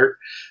into there.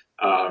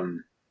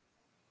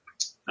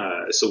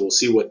 So we'll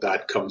see what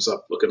that comes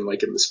up looking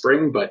like in the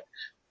spring, but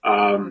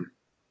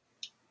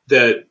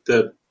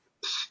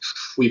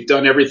we've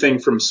done everything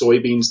from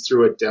soybeans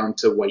through it down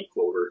to white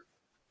clover.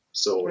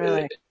 So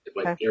Really?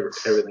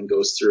 Everything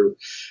goes through.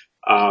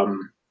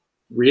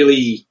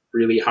 Really,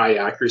 really high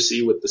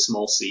accuracy with the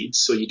small seeds.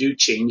 So you do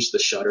change the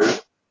shutter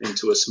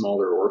into a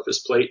smaller orifice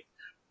plate.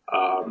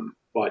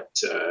 But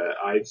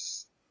I've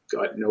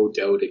got no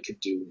doubt it could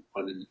do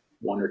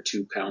 1 or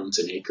 2 pounds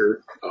an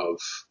acre of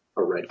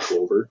a red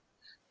clover,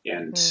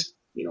 and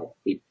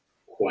be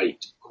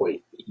quite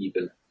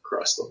even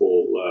across the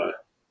whole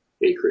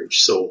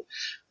acreage. So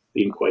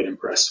being quite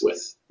impressed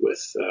with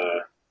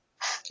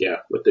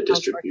the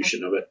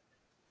distribution of it.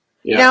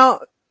 Yeah.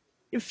 Now,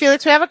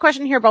 Felix, we have a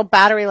question here about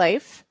battery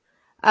life.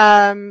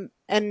 And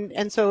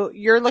so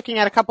you're looking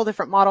at a couple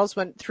different models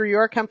went through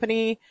your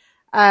company.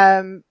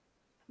 I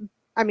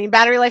mean,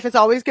 battery life is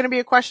always going to be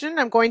a question.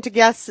 I'm going to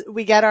guess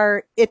we get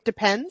our it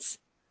depends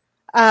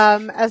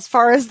as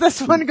far as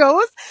this one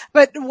goes.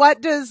 But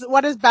what is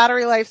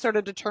battery life sort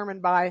of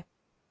determined by?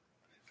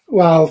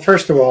 Well,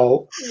 first of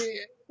all,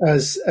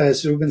 as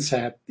Reuben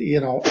said,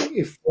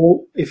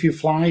 if you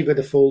fly with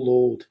a full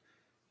load,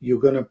 you're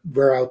going to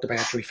wear out the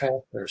battery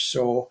faster.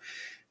 So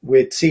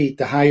with seed,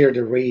 the higher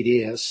the rate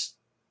is,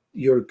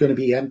 you're going to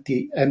be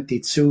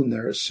emptied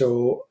sooner.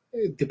 So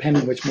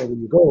depending which model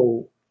you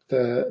go,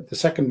 the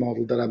second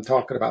model that I'm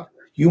talking about,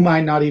 you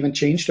might not even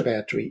change the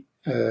battery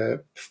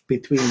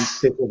between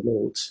different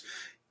loads,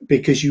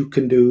 because you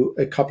can do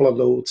a couple of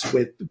loads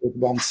with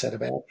one set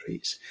of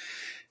batteries.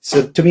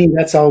 So to me,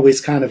 that's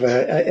always kind of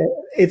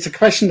it's a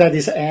question that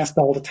is asked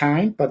all the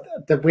time, but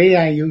the way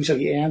I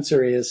usually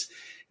answer is,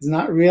 it's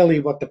not really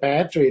what the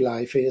battery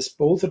life is.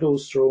 Both of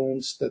those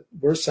drones that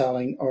we're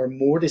selling are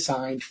more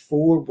designed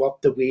for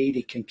what the weight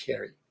it can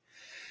carry.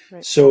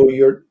 Right. So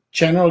you're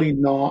generally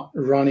not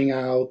running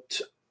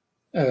out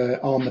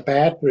on the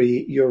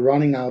battery, you're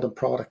running out of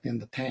product in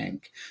the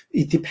tank.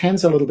 It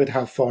depends a little bit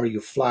how far you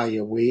fly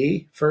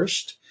away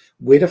first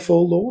with a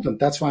full load, and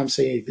that's why I'm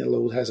saying the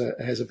load has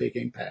a big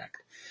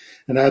impact.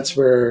 And that's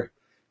where,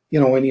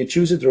 when you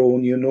choose a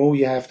drone, you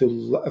have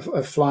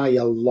to fly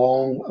a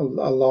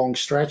long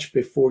stretch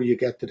before you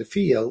get to the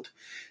field.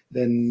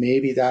 Then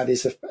maybe that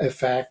is a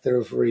factor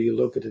of where you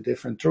look at a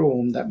different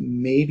drone that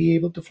may be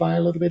able to fly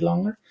a little bit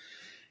longer.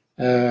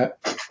 And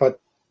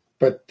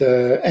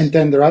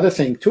then the other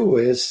thing too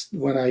is,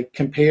 when I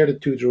compare the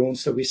two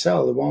drones that we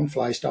sell, the one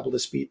flies double the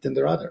speed than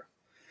the other.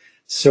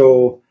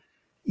 So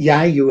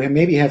yeah, you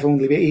maybe have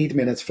only 10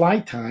 minutes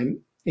flight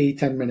time,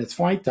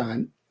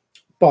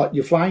 but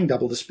you're flying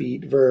double the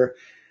speed, where,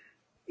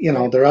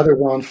 the other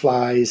one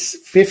flies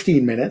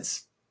 15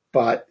 minutes,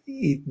 but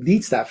it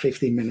needs that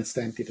 15 minutes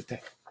to empty the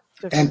tank.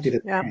 Tank.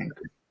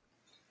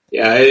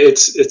 Yeah,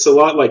 it's a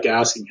lot like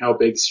asking how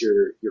big's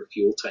your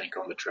fuel tank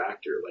on the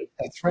tractor. Like,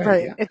 that's right.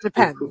 Right. Yeah. It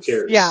depends. Who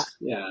cares? Yeah.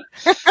 Yeah.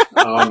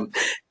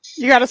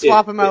 You got to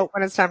swap them out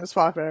when it's time to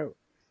swap it out.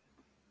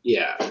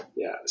 Yeah.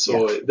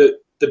 So the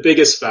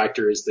biggest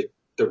factor is the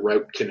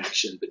route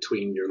connection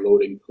between your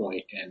loading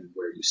point and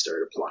where you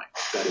start applying.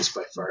 That is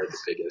by far the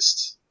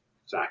biggest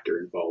factor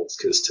involved,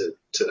 because to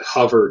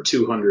hover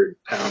 200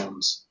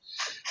 pounds,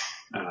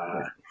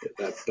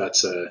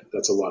 that's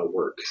a lot of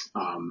work.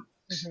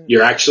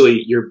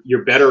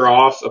 You're better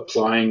off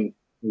applying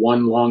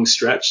one long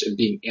stretch and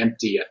being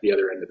empty at the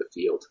other end of the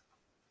field,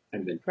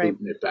 and then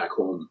booting it back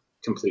home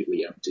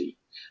completely empty.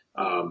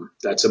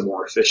 That's a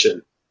more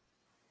efficient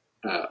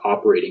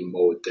operating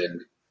mode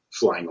than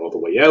flying all the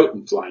way out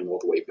and flying all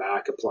the way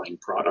back, applying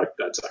product.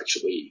 That's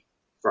actually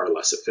far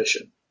less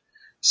efficient.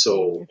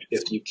 So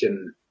if you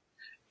can,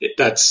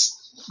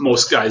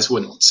 most guys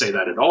wouldn't say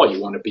that at all. You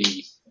want to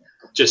be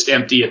just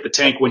empty at the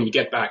tank when you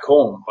get back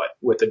home, but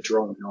with a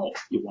drone, no.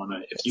 You want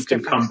to, if you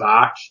can come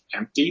back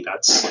empty,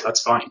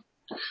 that's fine.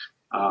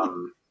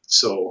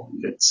 So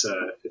it's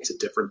a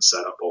different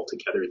setup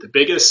altogether. The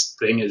biggest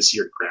thing is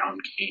your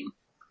ground game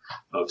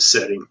of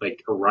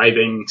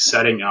arriving,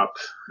 setting up,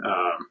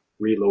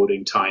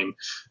 reloading time.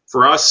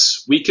 For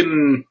us, we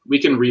can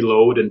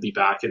reload and be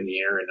back in the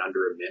air in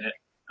under a minute,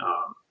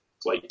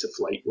 flight to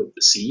flight with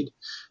the seed.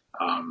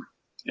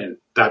 And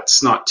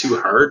that's not too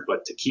hard,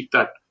 but to keep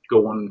that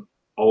going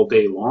all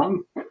day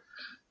long,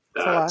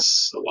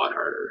 that's a lot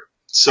harder.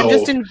 So I'm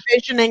just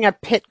envisioning a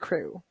pit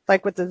crew,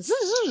 like with the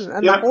zzz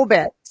and the whole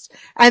bit.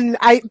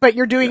 But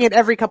you're doing it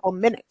every couple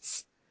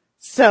minutes.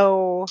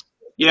 So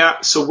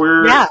so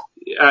we're at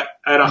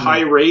a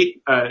high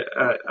rate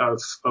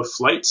of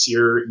flights.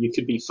 You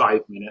could be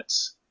 5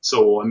 minutes.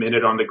 So a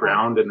minute on the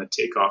ground and a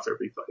takeoff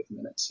every 5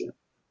 minutes.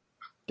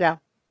 Yeah.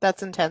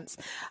 That's intense.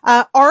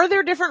 Are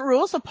there different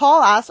rules? So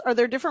Paul asks, are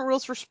there different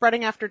rules for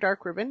spreading after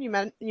dark, Reuben?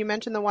 You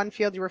mentioned the one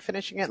field you were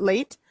finishing it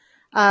late.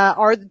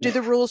 Do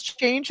the rules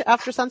change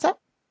after sunset?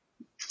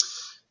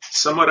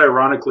 Somewhat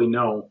ironically,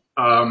 no.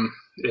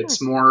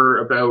 It's more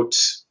about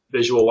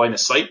visual line of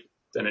sight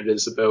than it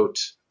is about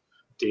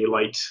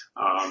daylight,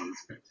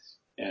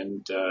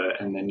 and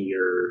then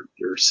your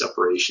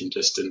separation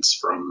distance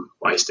from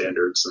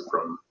bystanders and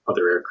from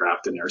other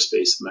aircraft in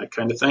airspace and that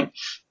kind of thing.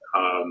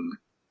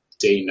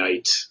 Day,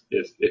 night,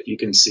 if you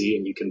can see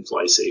and you can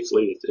fly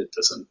safely, it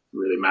doesn't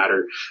really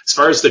matter. As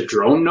far as the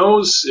drone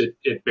knows,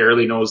 it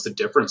barely knows the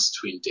difference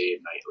between day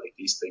and night. Like,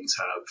 these things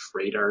have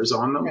radars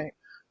on them, Right.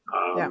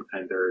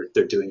 and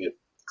they're doing a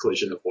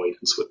collision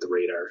avoidance with the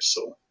radar.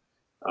 So,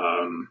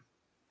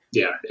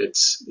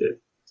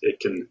 it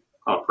can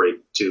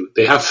operate too.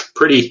 They have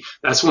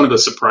that's one of the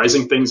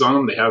surprising things on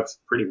them. They have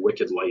pretty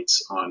wicked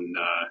lights on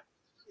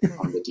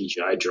the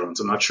DJI drones.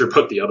 I'm not sure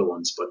about the other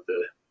ones, but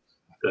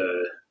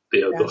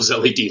those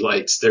LED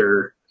lights,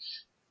 they're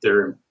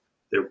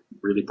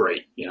really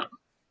bright. Yeah.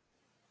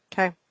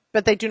 Okay.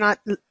 But they do not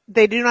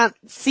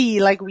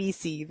see like we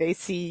see. They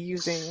see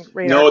using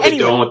radar. No, they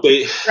don't.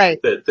 Right.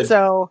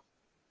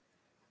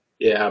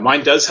 Yeah,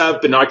 mine does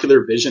have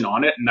binocular vision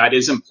on it, and that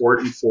is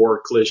important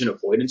for collision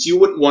avoidance. You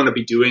wouldn't want to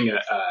be doing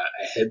a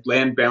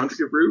headland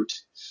boundary route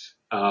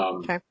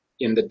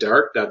in the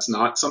dark. That's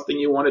not something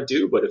you want to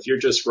do. But if you're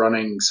just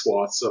running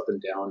swaths up and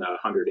down a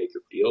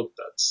 100-acre field,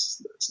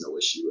 that's no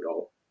issue at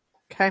all.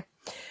 Okay.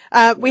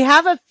 We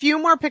have a few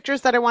more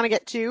pictures that I want to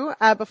get to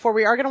before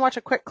we are going to watch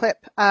a quick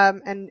clip,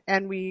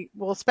 and we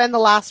will spend the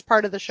last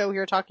part of the show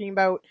here talking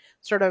about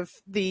sort of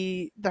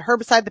the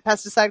herbicide, the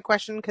pesticide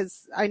question,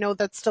 because I know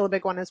that's still a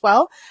big one as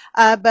well.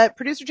 But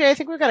Producer Jay, I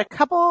think we've got a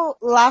couple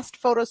last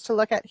photos to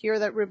look at here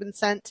that Reuben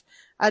sent,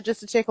 just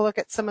to take a look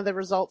at some of the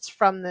results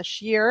from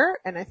this year.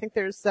 And I think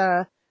there's,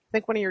 I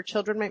think one of your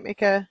children might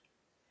make an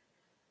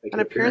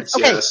appearance.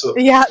 Okay. So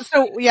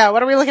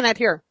what are we looking at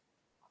here?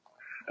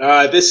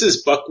 This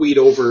is buckwheat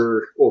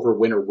over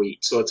winter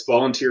wheat. So it's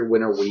volunteer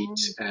winter wheat,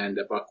 and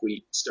a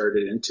buckwheat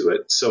started into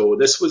it. So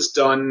this was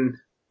done,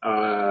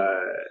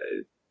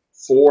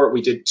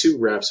 we did 2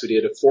 reps. We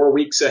did a 4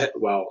 weeks ahead,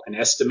 an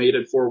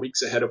estimated 4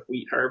 weeks ahead of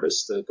wheat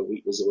harvest. The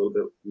wheat was a little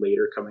bit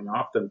later coming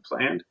off than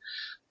planned.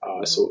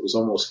 So it was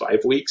almost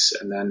 5 weeks,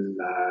 and then,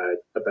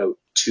 about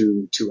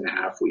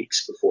 2.5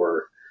 weeks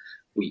before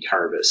wheat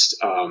harvest.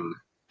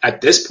 At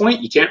this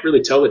point, you can't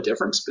really tell the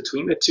difference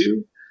between the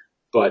two.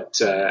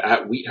 But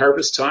at wheat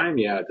harvest time,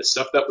 the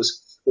stuff that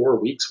was 4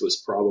 weeks was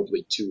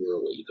probably too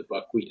early. The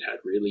buckwheat had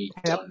really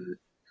done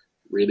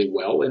really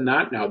well in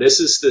that. Now,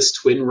 this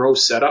twin row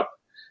setup.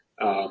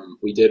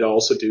 We did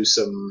also do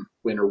some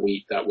winter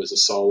wheat that was a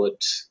solid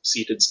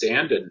seeded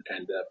stand, and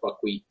the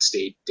buckwheat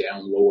stayed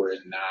down lower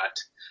in that.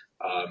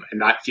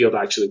 And that field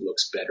actually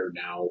looks better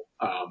now.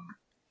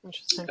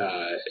 Interesting.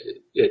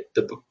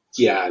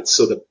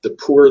 So the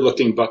poor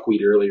looking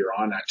buckwheat earlier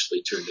on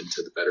actually turned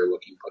into the better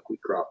looking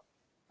buckwheat crop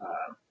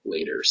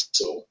later.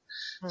 So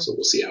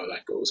we'll see how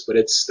that goes. But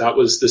that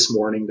was this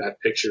morning, that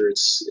picture.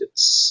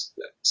 It's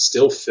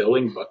still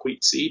filling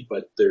buckwheat seed,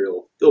 but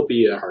there'll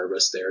be a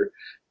harvest there.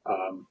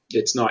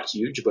 It's not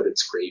huge, but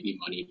it's gravy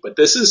money. But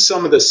this is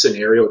some of the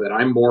scenario that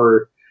I'm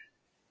more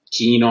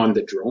keen on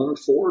the drone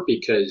for,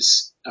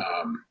 because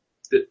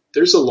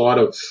there's a lot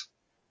of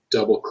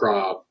double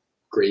crop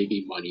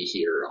gravy money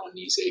here on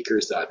these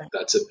acres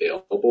that's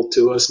available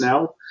to us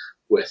now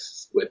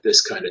with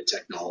this kind of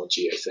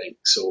technology, I think.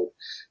 So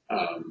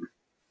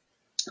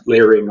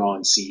layering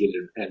on seed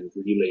and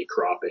relay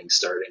cropping,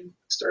 starting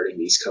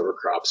these cover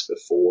crops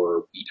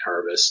before wheat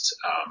harvest,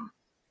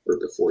 or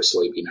before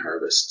soybean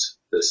harvest.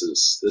 This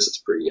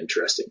is pretty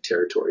interesting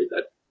territory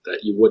that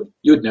you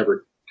would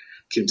never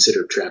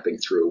consider tramping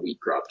through a wheat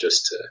crop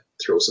just to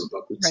throw some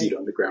buckwheat seed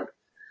on the ground.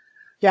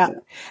 Yeah.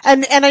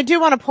 And I do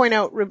want to point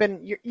out,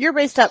 Reuben, you're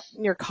based up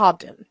near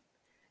Cobden.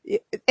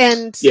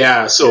 And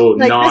so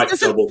not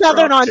this double isn't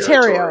Southern crop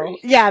Ontario.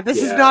 territory.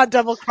 This is not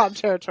double crop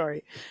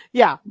territory.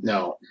 Yeah.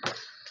 No,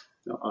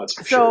 that's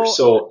for sure.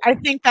 So I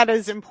think that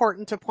is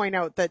important to point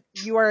out, that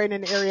you are in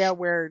an area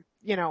where,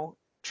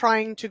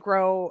 trying to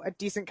grow a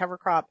decent cover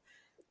crop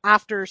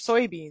after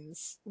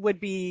soybeans would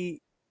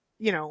be,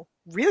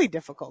 really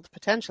difficult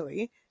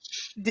potentially.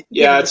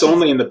 It's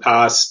only in the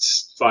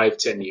past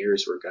 5-10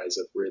 years where guys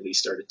have really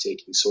started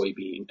taking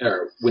soybean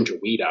or winter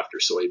wheat after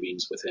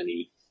soybeans with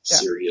any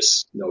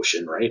serious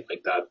notion, right?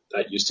 Like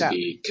that used to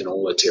be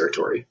canola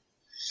territory.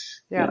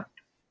 Yeah.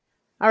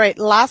 All right.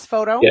 Last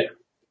photo. Yeah.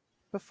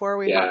 Before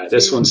we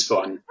this one's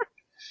fun.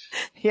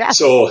 Yes.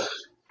 So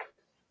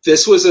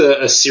this was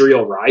a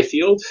cereal rye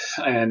field,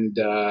 and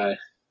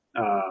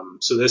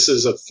so this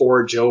is a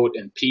forage oat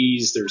and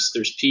peas.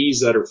 There's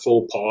peas that are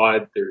full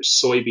pod.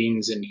 There's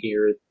soybeans in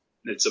here.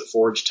 It's a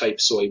forage type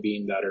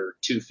soybean that are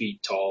 2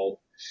 feet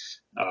tall.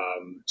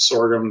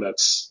 Sorghum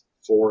that's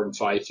 4 and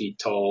 5 feet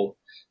tall.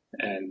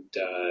 and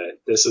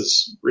this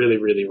is really,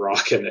 really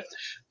rocking it.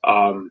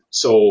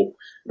 So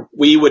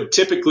we would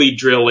typically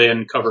drill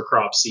in cover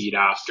crop seed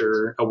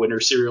after a winter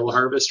cereal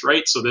harvest,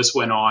 right? So this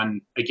went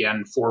on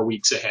again 4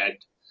 weeks ahead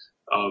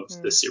of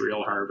the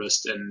cereal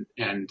harvest, and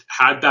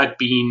had that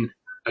been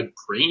a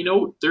grain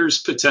oat,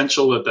 there's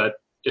potential that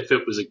if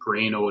it was a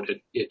grain oat,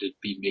 it'd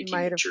be making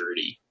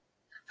maturity.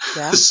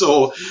 Yeah.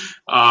 So,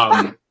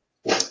 like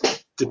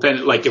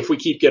if we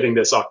keep getting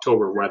this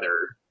October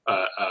weather,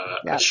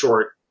 a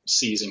short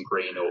season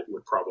grain oat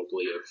would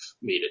probably have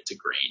made it to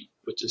grain,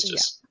 which is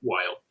just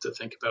wild to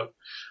think about.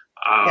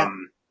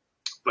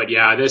 But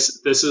yeah,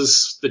 this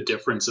is the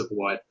difference of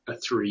what a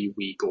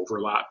 3-week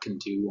overlap can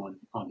do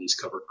on these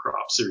cover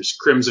crops. There's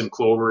crimson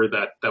clover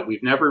that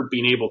we've never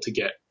been able to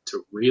get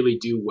to really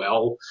do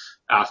well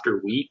after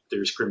wheat.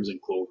 There's crimson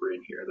clover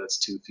in here that's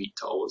 2 feet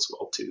tall as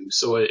well too.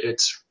 So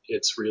it's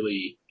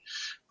really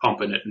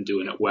pumping it and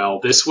doing it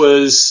well. This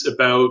was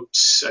about,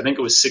 I think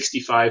it was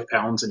 65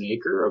 pounds an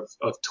acre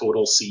of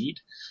total seed.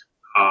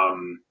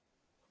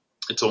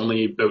 It's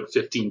only about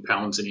 15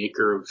 pounds an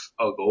acre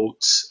of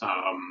oats.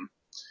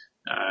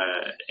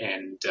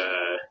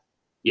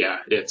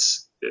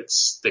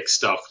 It's thick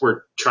stuff.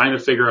 We're trying to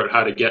figure out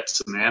how to get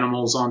some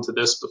animals onto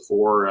this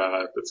before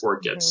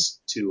it gets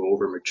too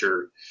over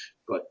mature.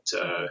 But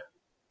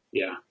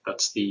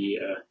that's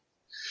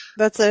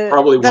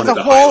probably one of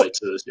the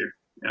highlights of this year.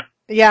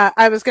 Yeah,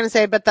 I was going to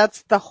say, but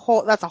that's a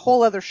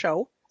whole other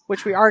show,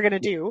 which we are going to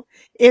do,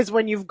 is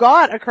when you've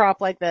got a crop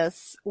like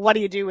this, what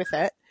do you do with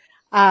it?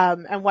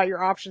 And what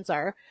your options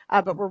are.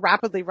 But we're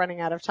rapidly running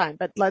out of time,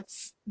 but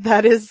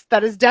that is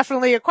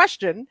definitely a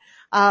question,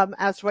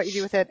 as to what you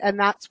do with it. And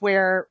that's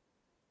where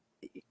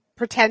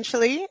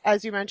potentially,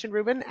 as you mentioned,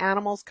 Reuben,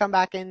 animals come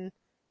back in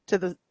to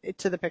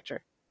the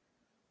picture.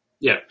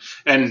 Yeah.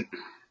 And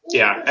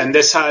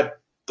this had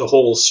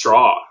all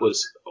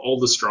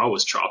the straw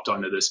was chopped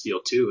onto this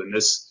field too. And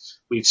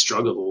we've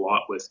struggled a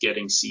lot with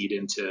getting seed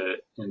into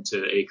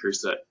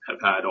acres that have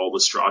had all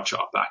the straw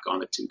chopped back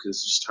on it too, because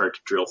it's just hard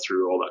to drill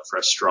through all that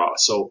fresh straw.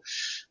 So,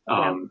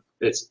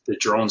 it's the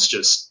drones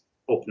just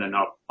opening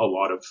up a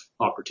lot of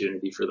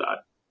opportunity for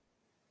that.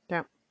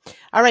 Yeah.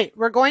 All right.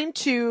 We're going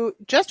to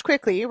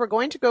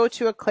go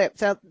to a clip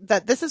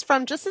that this is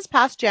from just this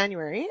past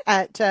January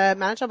at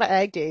Manitoba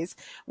Ag Days,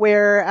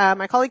 where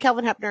my colleague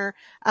Calvin Hepner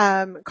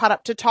caught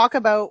up to talk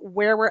about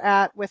where we're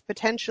at with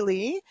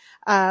potentially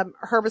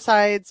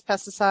herbicides,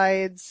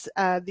 pesticides,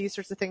 these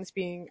sorts of things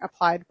being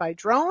applied by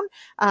drone.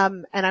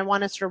 And I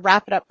want to sort of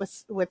wrap it up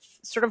with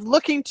sort of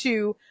looking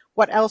to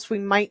what else we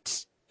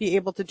might be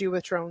able to do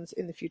with drones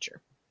in the future.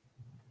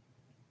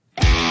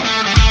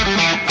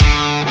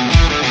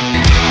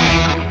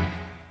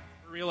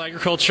 Real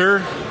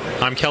Agriculture.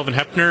 I'm Calvin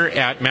Hepner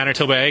at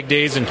Manitoba Ag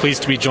Days, and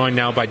pleased to be joined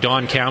now by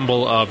Don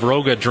Campbell of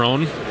Roga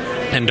Drone.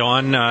 And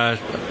Don,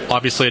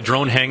 obviously a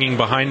drone hanging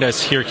behind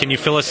us here. Can you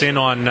fill us in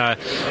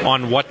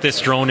on what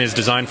this drone is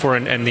designed for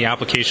and the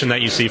application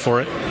that you see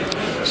for it?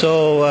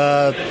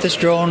 So this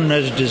drone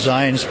is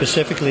designed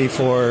specifically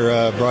for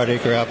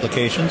broadacre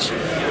applications,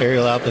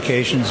 aerial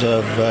applications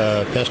of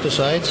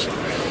pesticides.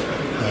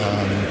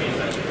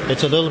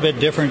 It's a little bit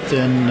different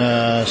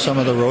than some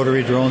of the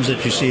rotary drones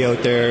that you see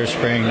out there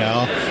spraying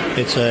now.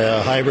 It's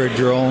a hybrid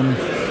drone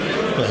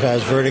that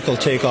has vertical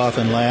takeoff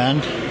and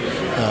land.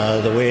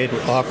 The way it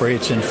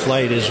operates in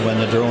flight is when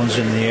the drone's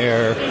in the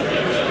air,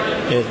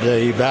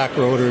 the back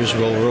rotors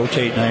will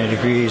rotate 90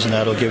 degrees and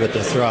that'll give it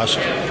the thrust.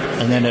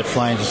 And then it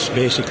flies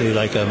basically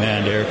like a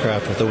manned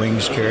aircraft with the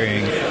wings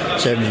carrying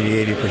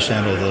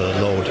 70-80% of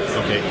the load.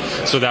 Okay,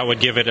 so that would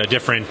give it a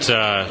different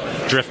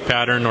drift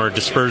pattern or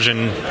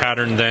dispersion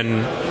pattern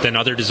than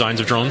other designs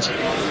of drones?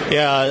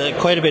 Yeah,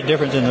 quite a bit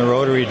different than the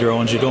rotary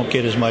drones. You don't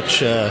get as much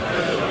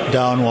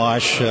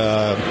downwash.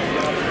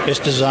 It's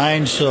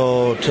designed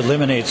to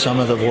eliminate some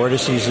of the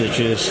vortices that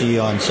you see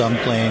on some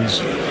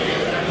planes.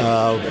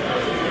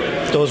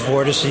 Those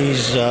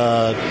vortices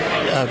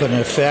have an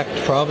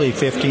effect probably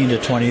 15 to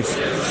 20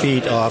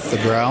 feet off the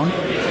ground.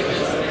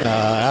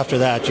 After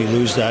that, you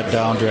lose that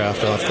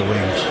downdraft off the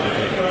wings.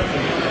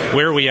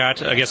 Where are we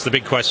at? I guess the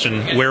big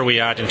question, where are we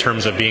at in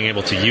terms of being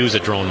able to use a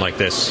drone like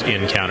this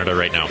in Canada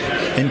right now?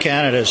 In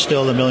Canada, it's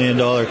still the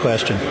million-dollar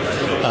question.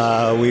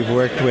 We've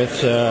worked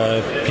with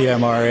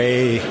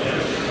PMRA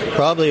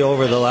probably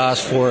over the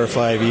last 4 or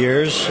 5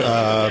 years.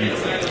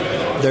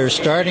 They're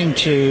starting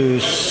to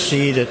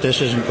see that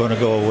this isn't going to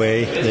go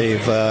away.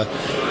 They've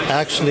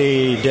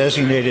actually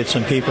designated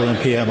some people in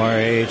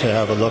PMRA to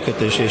have a look at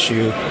this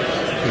issue.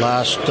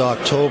 Last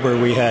October,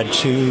 we had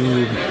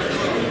 2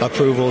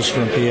 approvals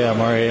from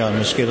PMRA on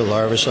mosquito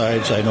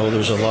larvicides. I know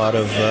there's a lot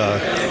of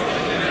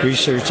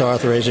research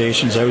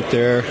authorizations out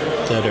there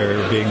that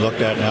are being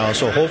looked at now.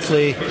 So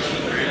hopefully,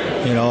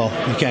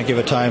 you can't give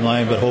a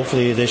timeline, but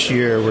hopefully this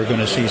year we're going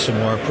to see some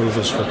more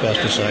approvals for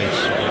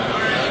pesticides.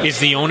 Is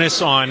the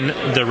onus on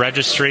the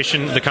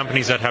registration, the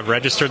companies that have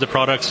registered the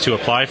products, to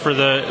apply for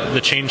the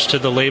change to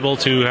the label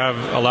to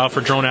allow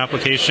for drone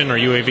application or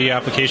UAV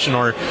application,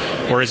 or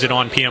is it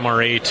on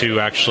PMRA to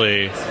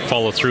actually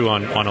follow through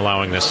on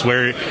allowing this?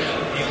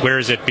 where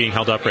is it being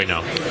held up right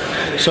now?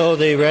 So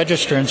the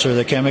registrants or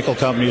the chemical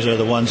companies are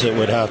the ones that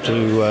would have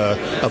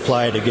to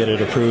apply to get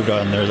it approved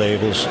on their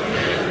labels.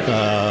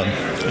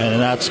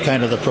 And that's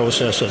kind of the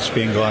process that's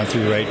being gone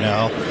through right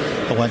now.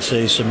 Once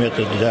they submit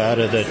the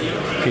data that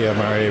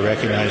PMRA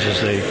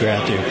recognizes, they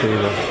grant the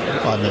approval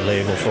on the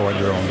label for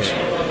drones.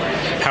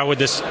 How would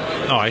this...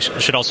 Oh, I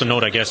should also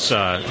note, I guess,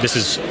 this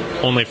is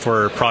only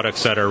for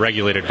products that are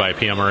regulated by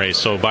PMRA.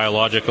 So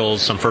biologicals,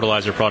 some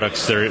fertilizer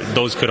products,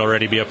 those could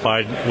already be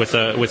applied with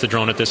a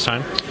drone at this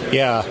time?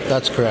 Yeah,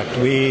 that's correct.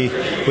 We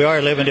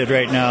are limited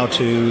right now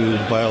to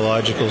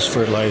biologicals,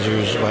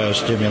 fertilizers,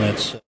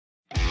 biostimulants.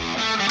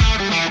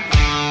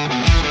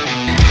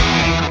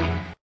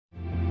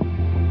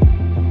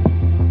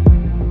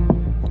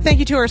 Thank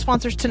you to our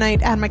sponsors tonight,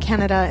 Adma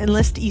Canada,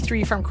 Enlist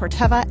E3 from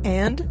Corteva,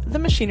 and the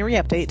Machinery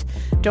Update.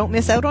 Don't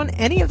miss out on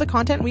any of the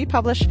content we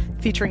publish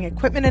featuring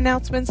equipment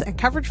announcements and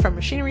coverage from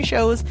machinery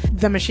shows.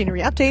 The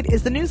Machinery Update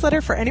is the newsletter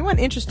for anyone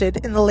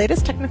interested in the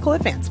latest technical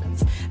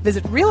advancements.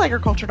 Visit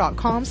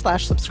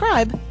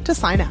realagriculture.com/subscribe to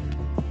sign up.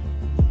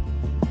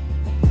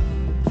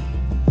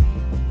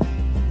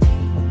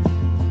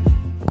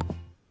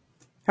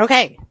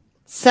 Okay,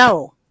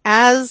 so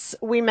as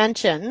we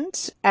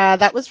mentioned,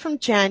 that was from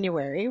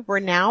January. We're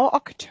now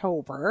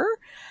October.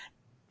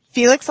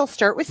 Felix, I'll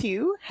start with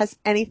you. Has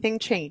anything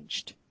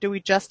changed? Do we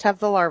just have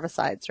the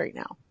larvicides right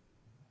now?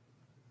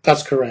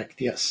 That's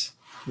correct, yes.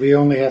 We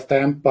only have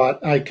them,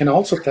 but I can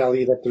also tell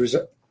you that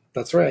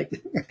that's right.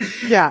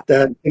 Yeah.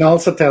 I can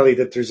also tell you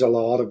that there's a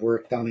lot of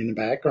work done in the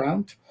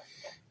background.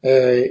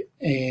 I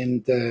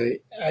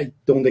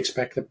don't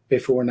expect it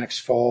before next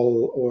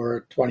fall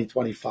or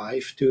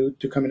 2025 to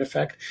come in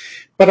effect.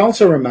 But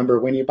also remember,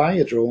 when you buy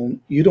a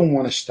drone, you don't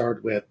want to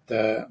start with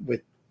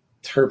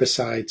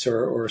herbicides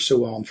or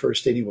so on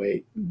first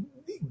anyway.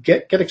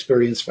 Get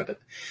experience with it.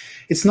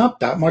 It's not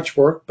that much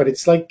work, but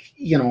it's like,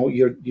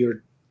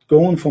 you're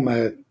going from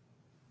a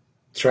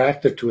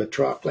tractor to a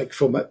truck, like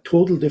from a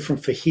total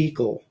different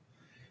vehicle.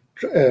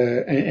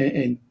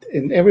 And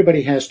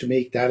everybody has to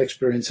make that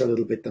experience a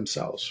little bit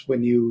themselves.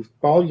 When you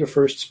buy your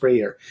first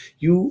sprayer,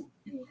 you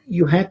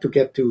had to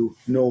get to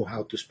know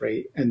how to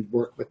spray and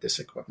work with this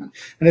equipment.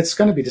 And it's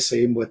going to be the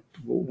same with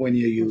when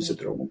you use a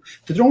drone.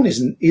 The drone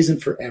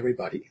isn't for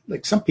everybody.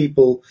 Like some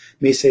people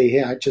may say,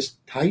 hey, I just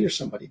hire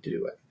somebody to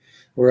do it.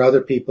 Or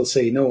other people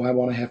say, no, I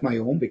want to have my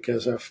own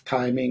because of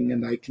timing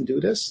and I can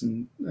do this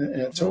and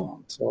so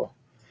on. So.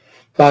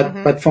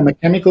 But from a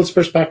chemicals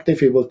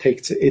perspective, it will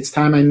take its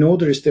time. I know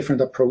there is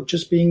different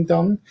approaches being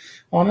done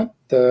on it,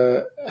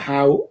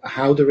 how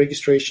the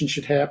registration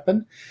should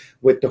happen,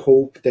 with the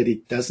hope that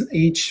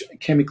each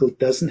chemical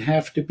doesn't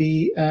have to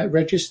be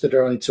registered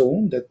on its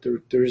own, that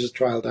there is a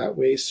trial that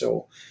way.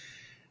 So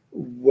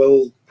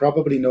we'll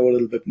probably know a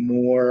little bit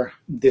more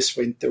this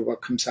winter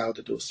what comes out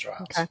of those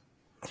trials. Okay.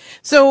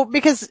 So,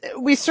 because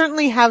we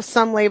certainly have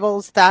some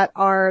labels that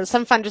are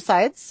some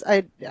fungicides.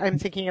 I'm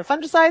thinking of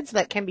fungicides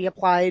that can be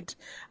applied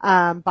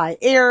by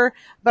air,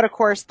 but of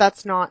course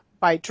that's not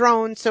by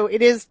drone. So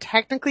it is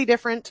technically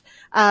different.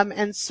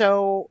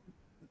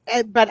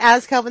 But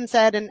as Kelvin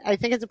said, and I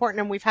think it's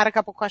important, and we've had a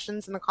couple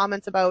questions in the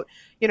comments about,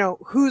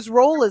 whose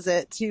role is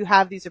it to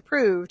have these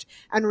approved?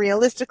 And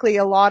realistically,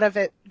 a lot of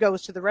it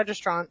goes to the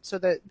registrant, so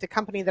the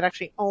company that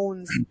actually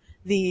owns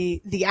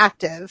the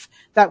active,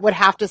 that would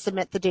have to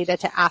submit the data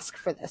to ask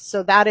for this.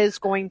 So that is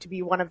going to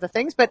be one of the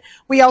things. But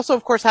we also,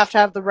 of course, have to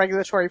have the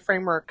regulatory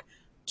framework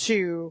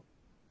to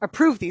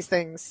approve these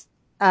things,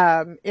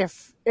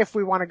 if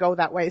we want to go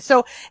that way.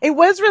 So it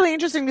was really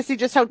interesting to see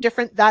just how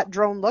different that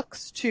drone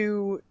looks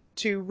to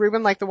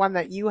Reuben, like the one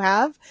that you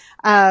have.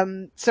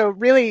 So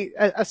really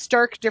a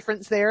stark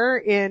difference there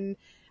in,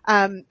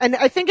 and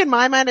I think in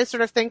my mind, I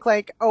sort of think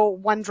like, oh,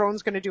 one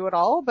drone's going to do it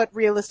all, but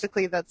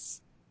realistically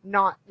that's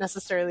not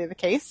necessarily the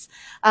case.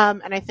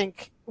 And I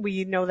think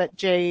we know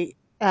that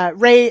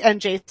Ray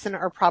and Jason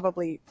are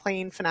probably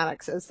plane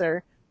fanatics as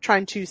they're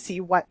trying to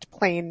see what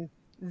plane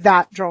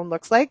that drone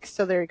looks like.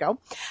 So there you go.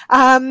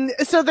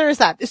 So there's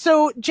that.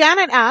 So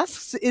Janet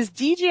asks, is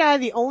DJI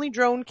the only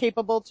drone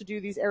capable to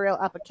do these aerial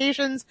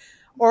applications,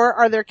 or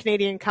are there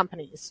Canadian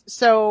companies?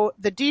 So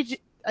the DJI,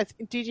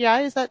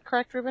 is that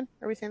correct, Reuben?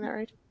 Are we saying that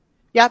right?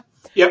 Yep.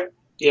 Yep.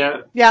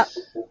 Yeah. Yeah.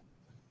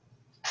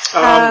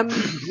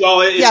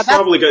 Well, it's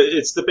probably good.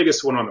 It's the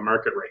biggest one on the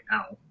market right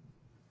now,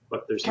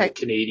 but there's no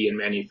Canadian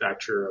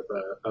manufacturer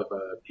of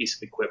a piece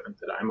of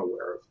equipment that I'm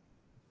aware of.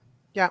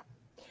 Yeah.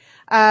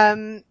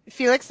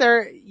 Felix,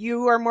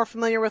 you are more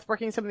familiar with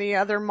working some of the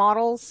other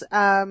models,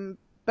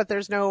 but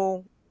there's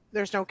no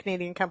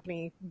Canadian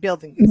company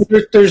building these.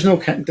 There's no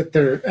and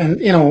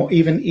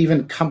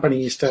even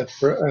companies that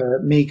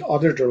make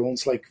other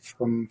drones, like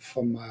from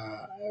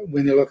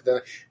when you look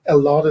at a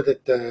lot of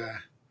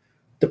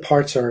the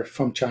parts are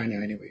from China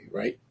anyway,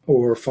 right?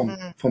 Or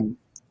from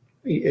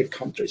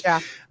countries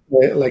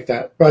like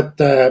that. But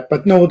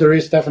no, there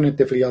is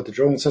definitely other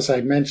drones. As I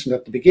mentioned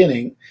at the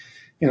beginning,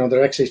 the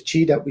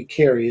XHG that we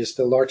carry is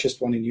the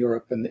largest one in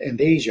Europe and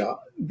Asia.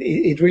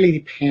 It really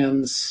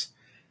depends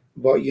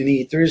what you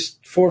need. There's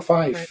 4 or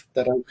 5 Right.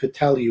 that I could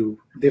tell you,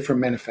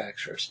 different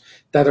manufacturers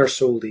that are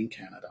sold in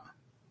Canada.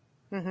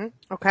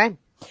 Okay.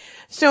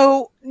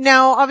 So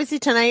now, obviously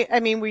tonight,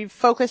 I mean, we've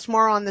focused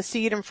more on the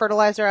seed and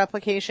fertilizer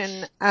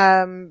application.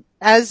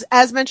 As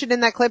mentioned in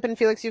that clip, and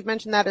Felix, you've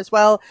mentioned that as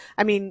well.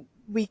 I mean,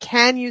 we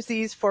can use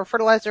these for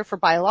fertilizer, for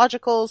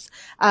biologicals,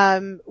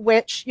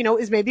 which, you know,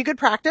 is maybe good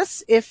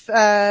practice if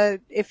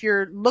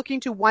you're looking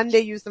to one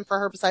day use them for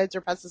herbicides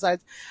or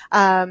pesticides,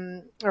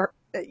 or,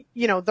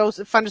 you know, those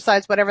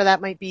fungicides, whatever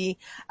that might be,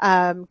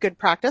 good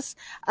practice.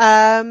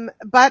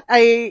 But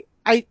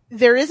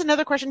there is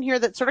another question here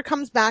that sort of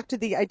comes back to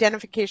the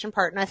identification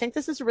part, and I think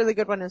this is a really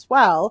good one as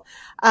well.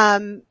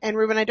 And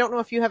Reuben, I don't know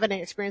if you have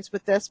any experience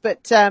with this,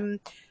 but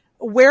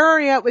where are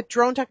you at with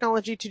drone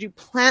technology to do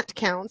plant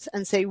counts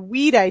and say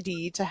weed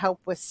ID to help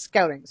with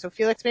scouting? So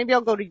Felix, maybe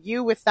I'll go to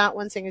you with that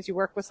one, seeing as you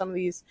work with some of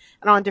these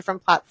and on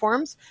different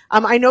platforms.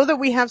 I know that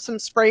we have some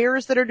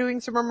sprayers that are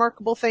doing some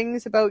remarkable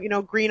things about, you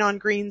know, green on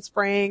green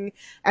spraying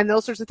and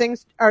those sorts of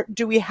things.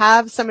 Do we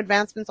have some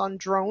advancements on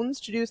drones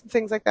to do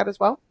things like that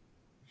as well?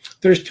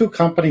 There's 2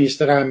 companies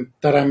that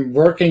I'm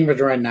working with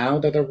right now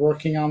that are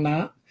working on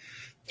that,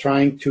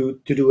 trying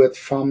to do it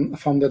from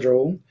the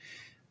drone.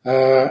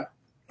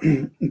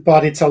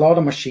 But it's a lot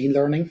of machine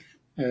learning.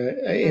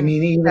 I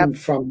mean, even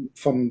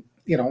from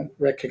you know,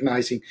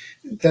 recognizing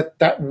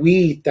that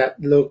weed that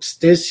looks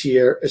this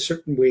year a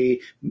certain way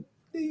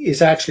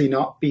is actually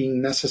not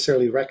being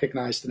necessarily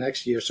recognized the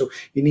next year. So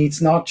it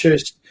needs not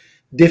just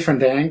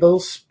different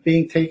angles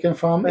being taken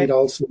from, it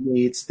also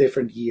needs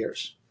different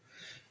years.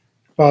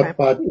 But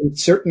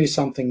it's certainly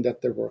something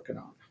that they're working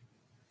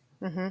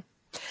on.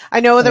 I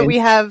know that we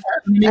have.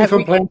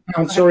 From plant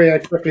count, sorry, I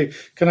quickly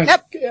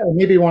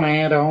maybe want to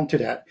add on to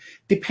that.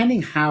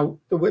 Depending how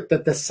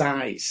the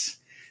size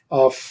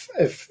of,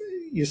 if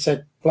you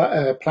said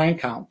plant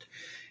count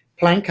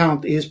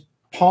is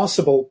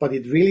possible, but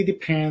it really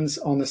depends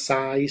on the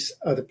size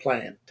of the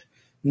plant.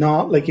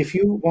 Not like if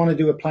you want to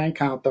do a plant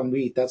count on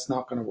wheat, that's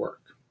not going to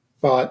work.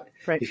 But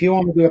if you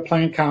want to do a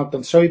plant count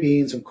on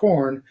soybeans and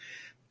corn,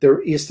 there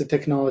is the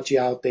technology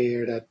out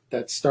there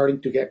that's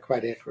starting to get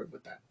quite accurate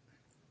with that.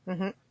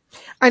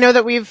 I know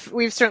that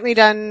we've certainly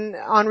done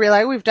on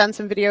Relay. We've done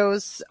some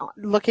videos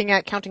looking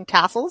at counting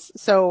tassels.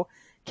 So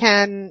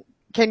can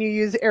you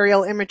use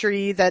aerial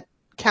imagery that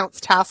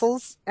counts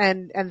tassels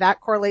and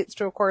that correlates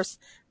to, of course,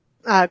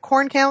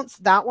 corn counts?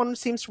 That one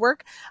seems to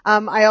work.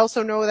 I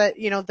also know that,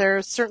 you know,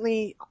 there's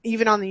certainly,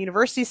 even on the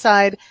university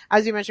side,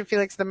 as you mentioned,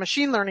 Felix, the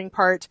machine learning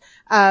part,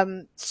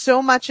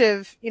 so much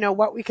of, you know,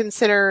 what we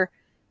consider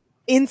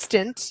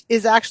instant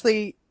is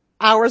actually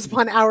hours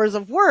upon hours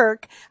of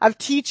work of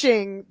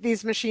teaching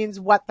these machines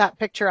what that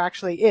picture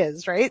actually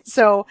is, right?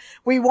 So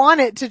we want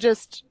it to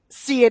just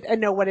see it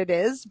and know what it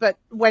is, but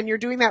when you're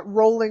doing that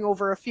rolling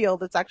over a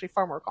field, it's actually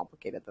far more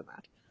complicated than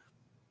that.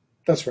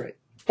 That's right.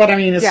 But I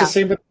mean, it's the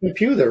same with the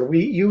computer.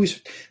 We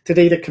use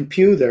today the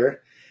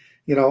computer,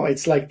 you know,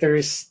 it's like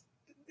that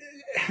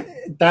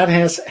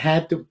has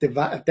had to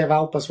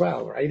develop as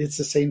well, right? It's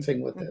the same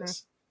thing with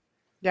this.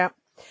 Yeah.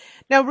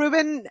 Now,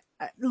 Reuben,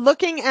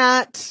 looking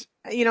at,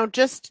 you know,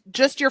 just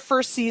your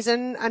first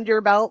season under your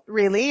belt,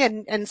 really,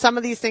 and some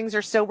of these things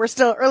we're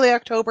still early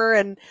October,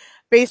 and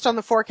based on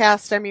the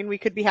forecast, I mean, we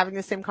could be having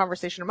the same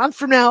conversation a month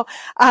from now.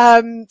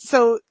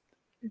 So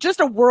just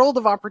a world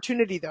of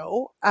opportunity,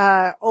 though,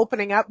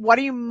 opening up. What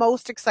are you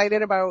most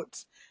excited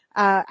about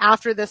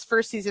after this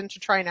first season to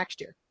try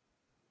next year?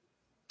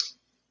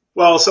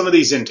 Well, some of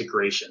these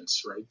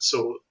integrations, right?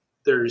 So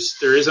there is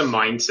a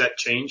mindset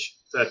change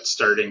that's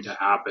starting to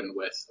happen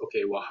with,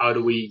 okay, well, how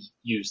do we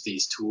use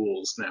these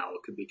tools now?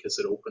 Because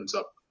it opens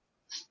up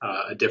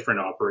a different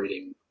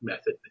operating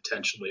method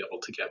potentially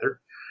altogether.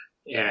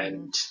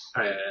 And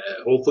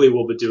hopefully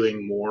we'll be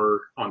doing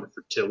more on the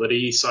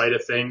fertility side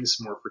of things,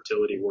 more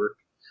fertility work,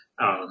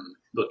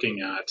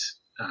 looking at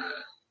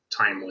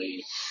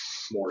timely,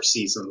 more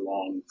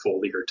season-long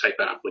foliar type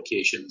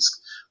applications.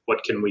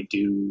 What can we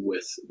do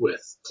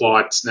with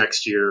plots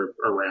next year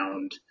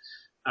around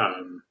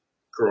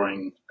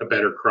growing a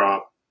better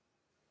crop,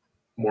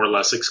 more or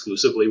less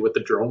exclusively with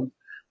the drone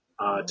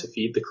to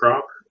feed the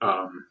crop?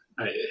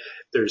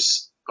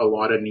 There's a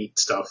lot of neat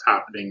stuff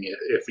happening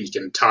if we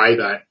can tie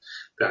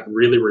that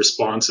really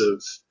responsive,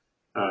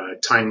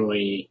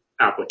 timely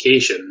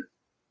application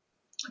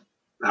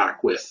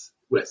back with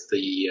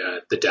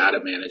the data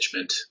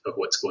management of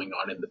what's going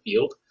on in the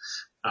field,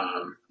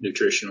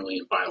 nutritionally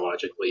and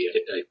biologically.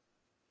 I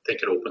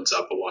think it opens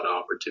up a lot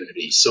of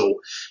opportunities.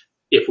 So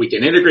if we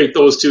can integrate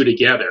those two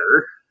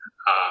together,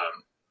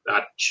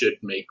 that should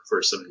make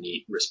for some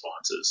neat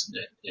responses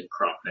in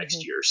crop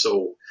next year.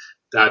 So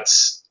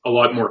that's a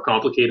lot more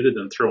complicated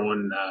than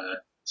throwing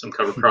some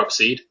cover crop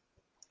seed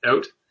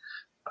out.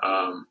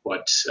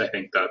 But I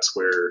think that's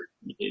where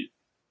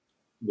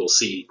we'll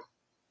see,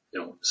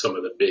 you know, some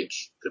of the big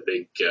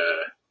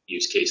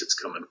use cases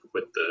coming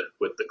with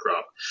the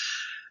crop.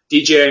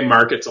 DJI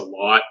markets a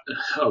lot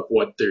of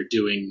what they're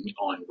doing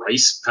on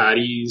rice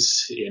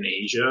paddies in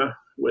Asia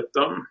with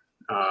them.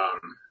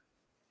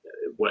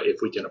 what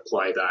if we can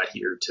apply that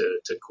here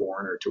to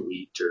corn or to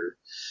wheat or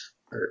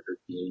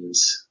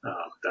beans,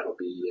 that'll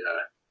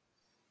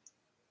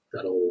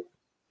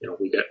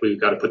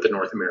we've got to put the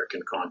North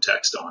American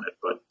context on it,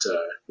 but to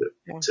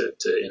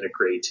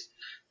integrate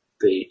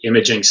the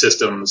imaging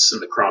systems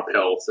and the crop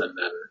health, and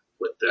then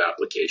with the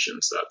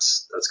applications,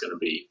 that's going to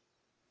be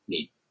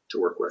neat to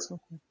work with.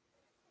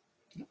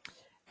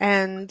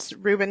 And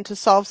Reuben, to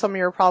solve some of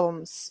your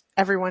problems,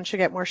 everyone should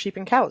get more sheep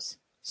and cows.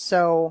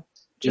 So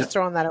just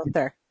throwing that out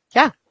there.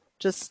 Yeah.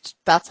 Just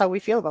that's how we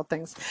feel about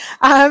things.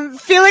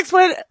 Felix,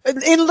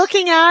 in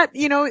looking at,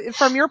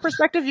 from your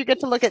perspective, you get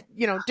to look at,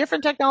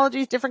 different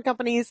technologies, different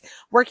companies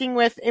working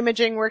with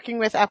imaging, working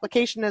with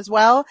application as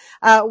well.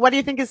 What do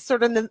you think is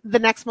sort of the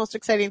next most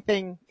exciting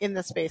thing in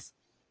this space?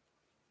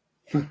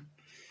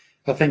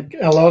 I think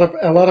a lot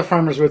of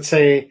farmers would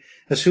say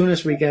as soon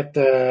as we get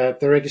the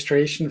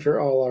registration for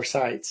all our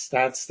sites,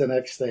 that's the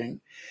next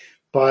thing.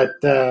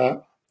 But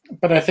I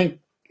think,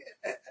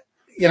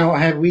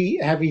 had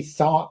we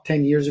thought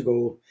 10 years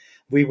ago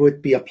we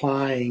would be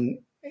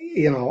applying,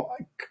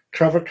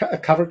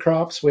 cover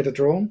crops with a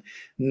drone?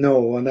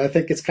 No. And I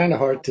think it's kind of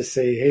hard to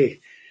say,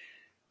 hey,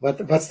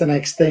 what's the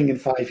next thing in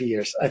 5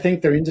 years? I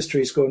think their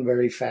industry is going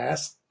very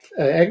fast.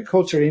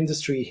 Agriculture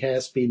industry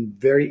has been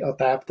very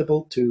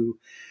adaptable to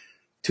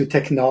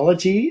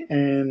technology,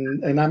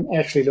 and I'm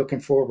actually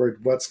looking forward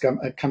what's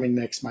coming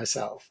next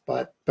myself.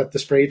 But the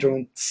spray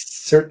drone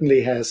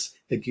certainly has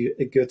a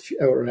good,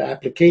 or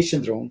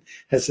application drone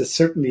has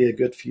certainly a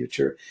good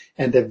future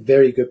and a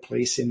very good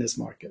place in this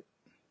market.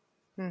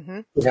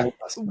 Mm-hmm.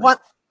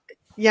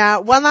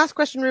 One last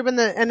question, Reuben,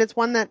 and it's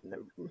one that,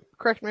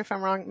 correct me if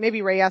I'm wrong,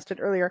 maybe Ray asked it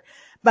earlier,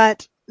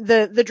 but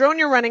the drone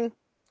you're running,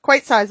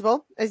 quite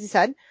sizable, as you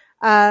said.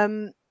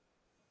 Do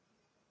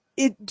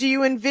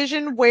you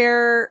envision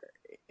where,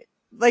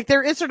 like,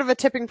 there is sort of a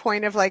tipping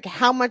point of like,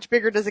 how much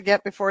bigger does it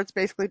get before it's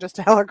basically just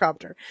a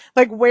helicopter?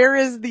 Like, where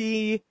is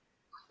the,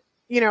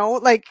 does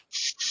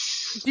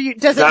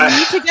it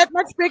need to get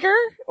much bigger,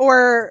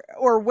 or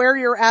where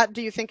you're at,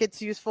 do you think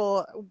it's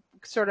useful,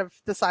 sort of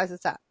the size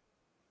it's at?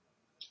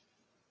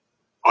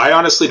 I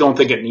honestly don't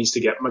think it needs to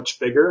get much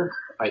bigger.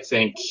 I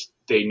think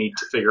they need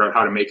to figure out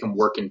how to make them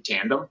work in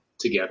tandem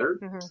together.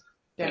 Mm-hmm.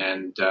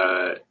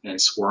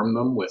 And swarm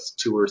them with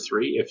 2 or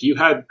 3. If you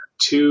had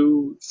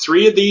 3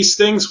 of these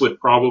things, would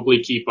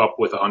probably keep up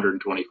with a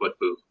 120-foot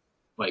boom.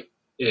 Like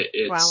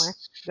it's, wow.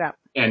 Yeah.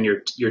 And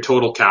your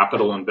total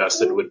capital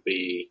invested would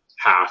be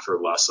half or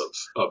less of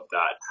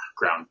that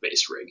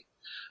ground-based rig.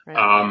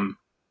 Right.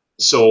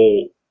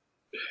 So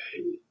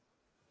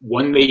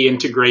when they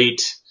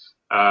integrate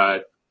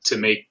to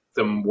make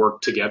them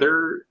work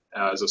together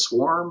as a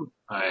swarm,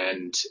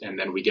 and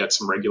then we get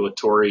some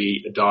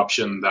regulatory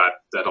adoption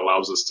that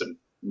allows us to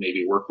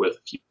maybe work with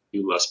a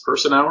few less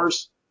person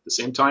hours at the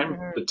same time.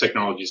 Mm-hmm. The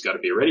technology's got to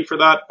be ready for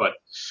that, but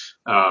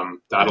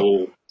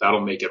that'll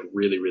make it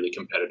really, really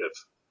competitive.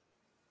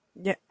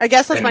 Yeah, I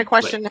guess that's my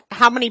question.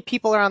 How many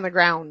people are on the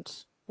ground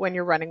when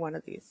you're running one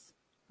of these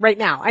right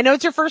now? I know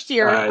it's your first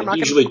year. I'm not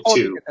usually gonna hold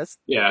 2. You to this.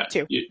 Yeah,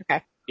 2.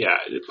 Okay. Yeah,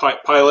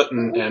 pilot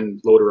and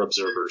loader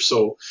observer.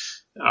 So,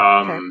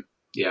 okay.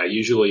 Yeah,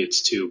 usually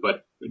it's 2,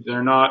 but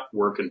they're not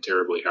working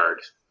terribly hard.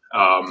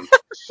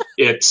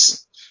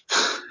 It's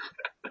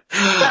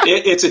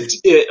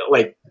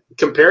like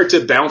compared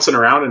to bouncing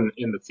around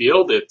in the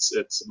field,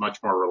 it's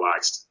much more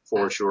relaxed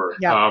for sure.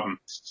 Yeah.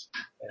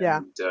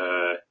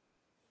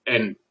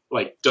 And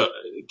like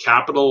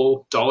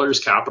capital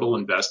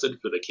invested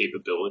for the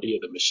capability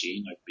of the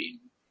machine, I've been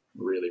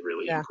really,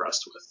 really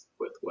impressed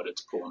with what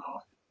it's pulling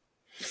off.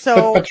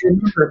 So,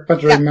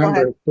 but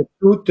remember,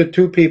 the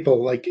two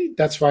people, like,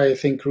 that's why I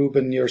think,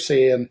 Reuben, you're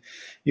saying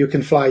you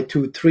can fly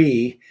 2,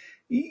 3.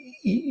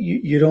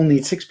 You don't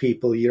need 6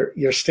 people.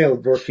 You're still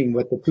working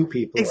with the 2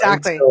 people.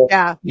 Exactly. Right? So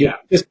you're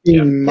just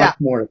being much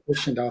more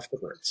efficient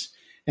afterwards.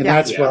 And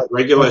that's what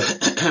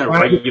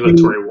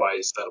regulatory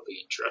wise, that'll be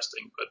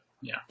interesting. But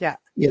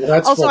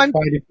that's also, what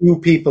quite a few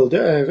people,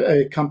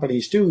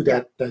 companies do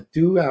that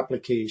do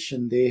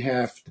application. They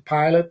have the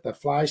pilot that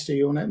flies the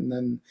unit,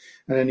 and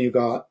then you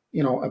got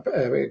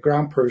a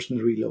ground person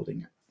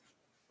reloading it.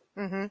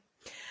 Mm-hmm.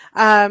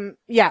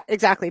 Yeah,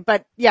 exactly.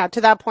 But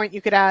to that point,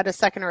 you could add a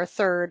second or a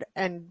third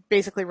and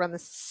basically run the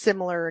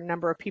similar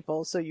number of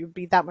people. So you'd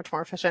be that much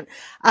more efficient.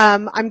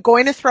 I'm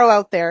going to throw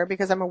out there,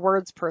 because I'm a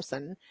words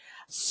person,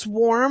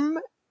 swarm.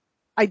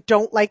 I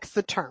don't like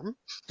the term.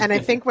 And I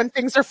think when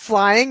things are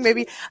flying,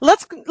 maybe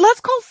let's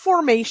call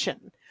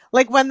formation.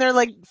 Like when they're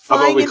like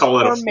flying. How about we call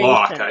it formation.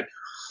 A flock?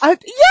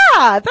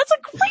 Yeah, that's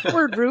a great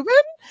word, Reuben.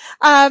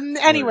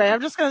 Anyway,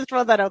 I'm just going to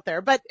throw that out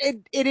there, but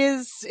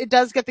it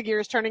does get the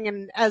gears turning.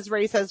 And as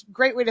Ray says,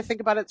 great way to think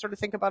about it, sort of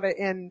think about it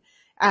in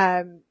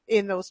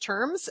those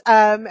terms.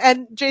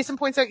 And Jason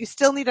points out you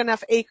still need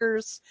enough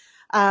acres,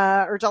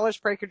 or dollars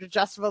per acre to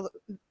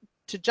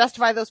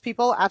justify those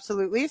people.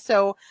 Absolutely.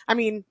 So, I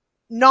mean,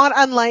 not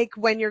unlike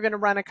when you're going to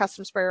run a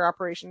custom sprayer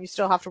operation, you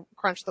still have to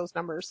crunch those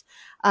numbers.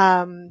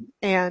 And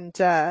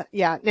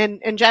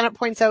Janet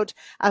points out,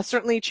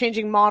 certainly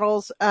changing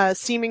models,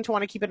 seeming to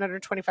want to keep it under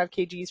 25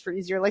 kgs for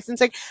easier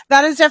licensing.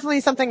 That is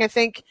definitely something I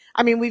think,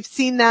 I mean, we've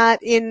seen that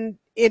in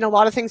a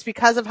lot of things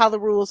because of how the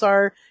rules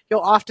are.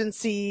 You'll often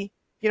see,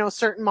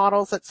 certain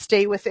models that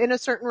stay within a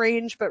certain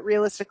range, but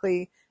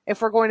realistically, if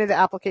we're going to the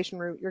application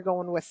route, you're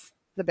going with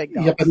the big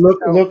dogs. Yeah, but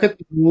look at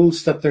the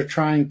rules that they're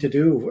trying to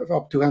do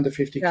up to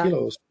 150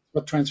 kilos.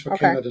 What Transfer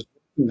Canada is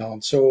working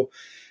on. So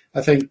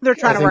I think they're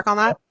trying to work on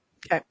that.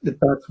 Okay,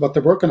 that's what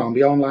they're working on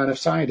beyond line of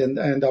sight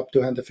and up to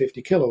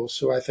 150 kilos.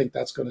 So I think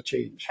that's going to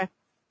change.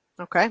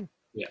 Okay.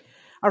 Yeah.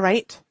 All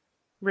right,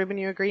 Reuben,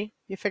 you agree?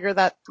 You figure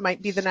that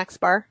might be the next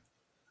bar?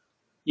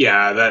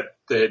 Yeah, that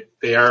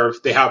they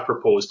have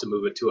proposed to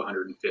move it to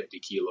 150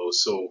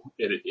 kilos, so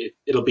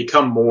it'll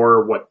become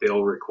more what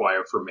they'll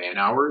require for man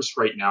hours.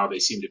 Right now, they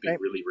seem to be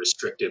really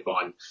restrictive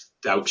on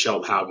thou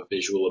shalt have a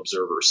visual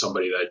observer,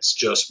 somebody that's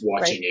just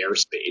watching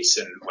airspace,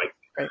 and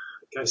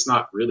that's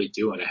not really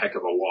doing a heck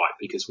of a lot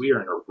because we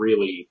are in a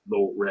really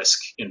low risk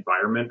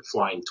environment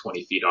flying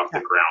 20 feet off the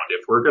ground.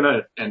 If we're going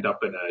to end up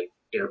in a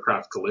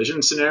aircraft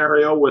collision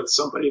scenario with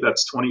somebody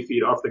that's 20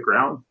 feet off the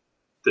ground,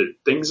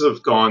 things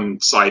have gone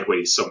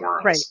sideways somewhere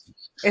else. Right.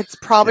 It's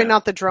probably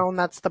not the drone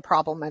that's the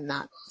problem in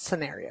that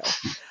scenario.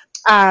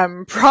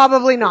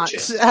 Probably not.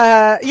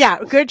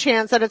 Good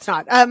chance that it's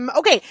not.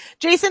 Okay,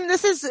 Jason,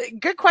 this is a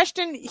good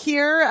question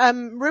here.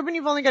 Reuben,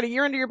 you've only got a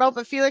year under your belt,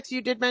 but Felix,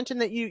 you did mention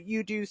that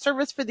you do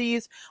service for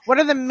these. What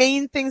are the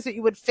main things that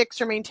you would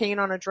fix or maintain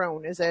on a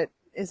drone? Is it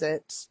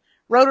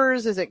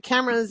rotors? Is it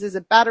cameras? Is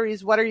it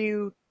batteries? What are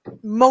you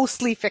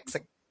mostly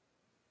fixing?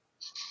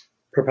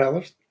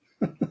 Propellers.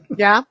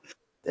 Yeah.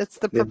 It's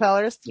the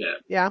propellers.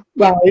 Yeah.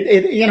 Well,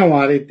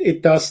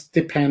 it does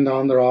depend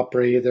on their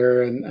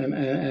operator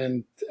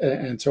and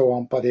so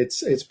on, but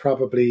it's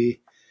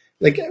probably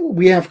like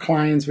we have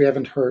clients we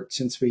haven't heard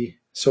since we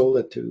sold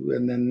it to,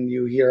 and then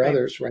you hear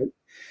others, right,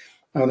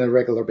 on a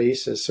regular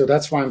basis. So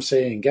that's why I'm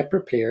saying get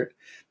prepared.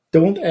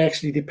 Don't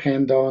actually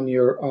depend on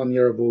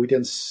your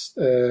avoidance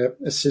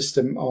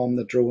system on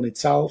the drone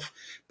itself.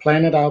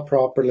 Plan it out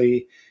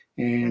properly,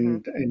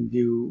 and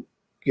you're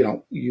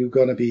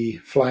going to be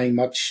flying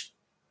much.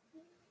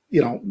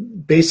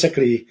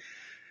 Basically,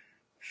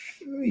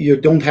 you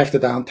don't have the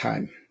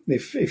downtime.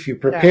 If you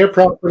prepare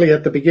properly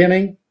at the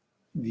beginning,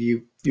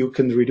 you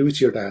can reduce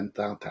your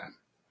downtime.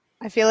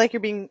 I feel like you're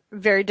being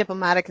very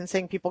diplomatic and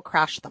saying people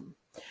crash them.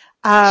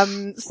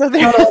 So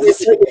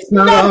it's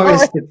not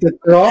always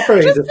the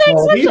operator's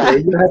fault either.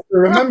 You have to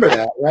remember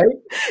that, right?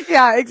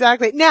 Yeah,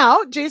 exactly.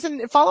 Now,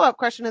 Jason, follow-up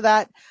question to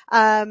that.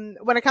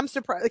 When it comes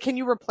to, can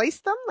you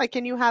replace them? Like,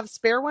 can you have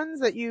spare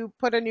ones that you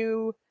put a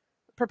new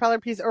propeller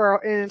piece or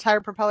an entire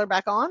propeller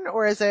back on,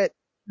 or is it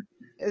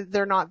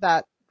they're not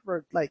that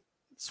like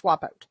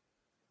swap out?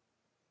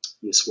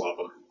 You swap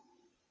them.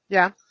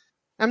 Yeah.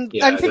 I'm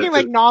thinking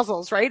like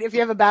nozzles, right? If you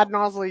have a bad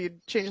nozzle, you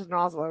change the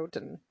nozzle out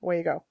and away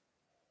you go.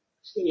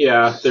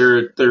 Yeah,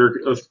 they're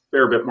a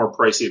fair bit more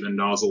pricey than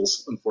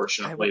nozzles,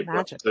 unfortunately. I would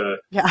imagine.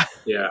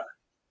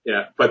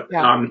 But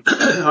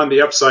on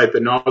the upside, the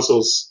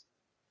nozzles,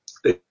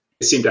 they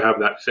seem to have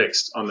that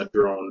fixed on the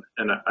drone,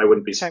 and I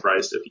wouldn't be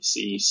surprised if you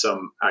see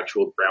some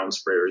actual ground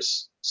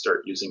sprayers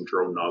start using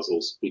drone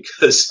nozzles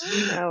because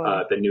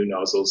the new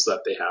nozzles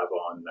that they have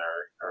on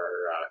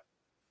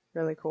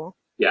are really cool.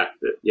 Yeah,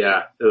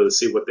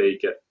 see what they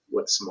get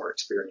with some more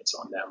experience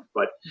on them.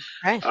 But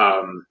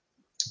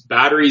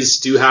batteries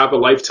do have a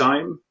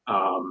lifetime.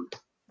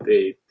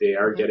 They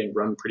are getting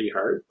run pretty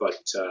hard, but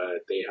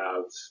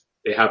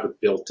they have a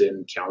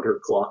built-in counter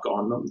clock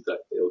on them that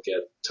they'll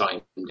get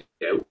timed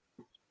out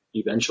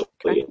eventually.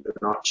 They're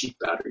not cheap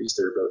batteries.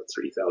 They're about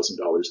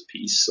 $3,000 a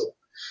piece. So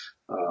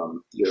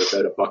you're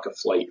about $1 a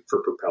flight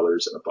for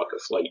propellers and $1 a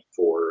flight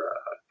for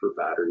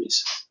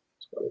batteries.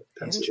 So it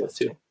depends on that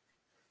too.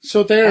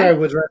 So I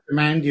would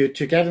recommend you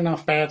to get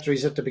enough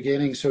batteries at the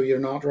beginning so you're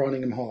not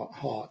running them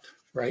hot,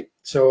 right?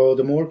 So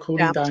the more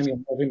cooling time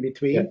you have in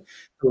between,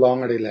 the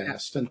longer they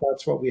last. And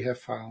that's what we have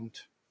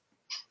found.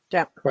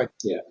 Yeah.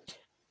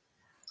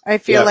 I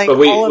feel like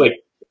but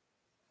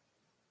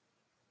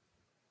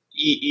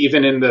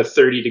even in the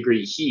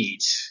 30-degree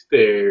heat,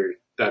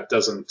 that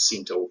doesn't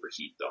seem to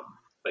overheat them.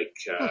 Like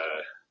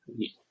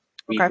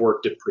we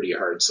worked it pretty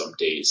hard some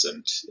days,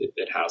 and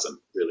it hasn't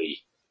really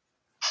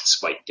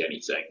spiked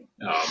anything.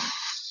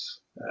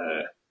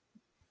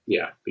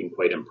 Being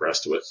quite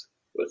impressed with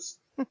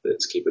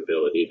its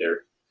capability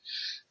there.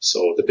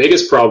 So the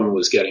biggest problem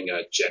was getting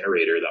a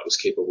generator that was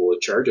capable of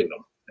charging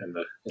them in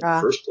the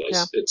first place.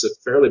 Yeah. It's a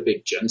fairly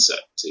big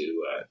genset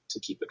to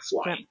keep it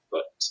flying,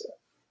 but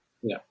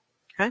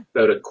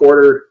about a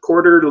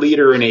quarter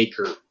liter an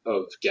acre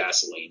of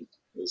gasoline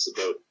is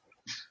about.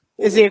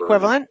 Is the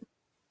equivalent?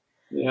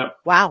 Yeah.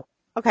 Wow.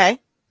 Okay.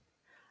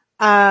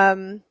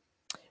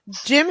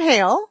 Jim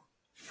Hale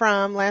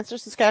from Lancer,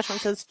 Saskatchewan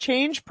says,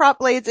 change prop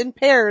blades in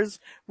pairs,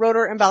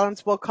 rotor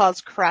imbalance will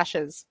cause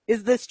crashes.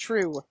 Is this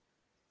true?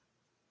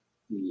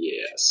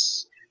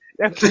 Yes.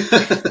 Okay.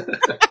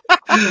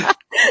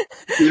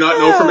 Do not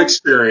know from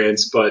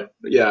experience, but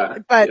yeah,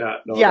 But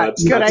no, yeah,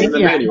 that's good in the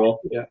idea. manual.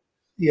 Yeah.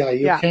 Yeah,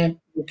 Yeah.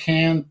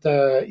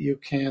 you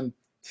can't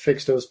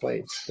fix those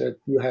blades. That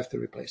you have to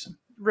replace them.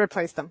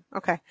 Replace them.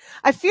 Okay.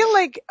 I feel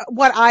like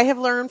what I have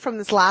learned from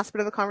this last bit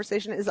of the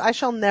conversation is I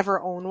shall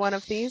never own one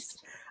of these.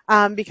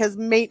 Because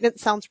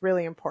maintenance sounds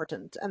really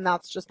important, and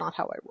that's just not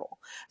how I roll.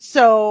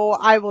 So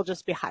I will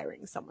just be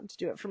hiring someone to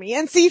do it for me.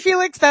 And see,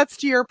 Felix, that's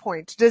to your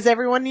point. Does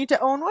everyone need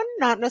to own one?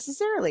 Not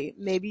necessarily.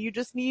 Maybe you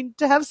just need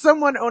to have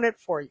someone own it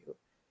for you.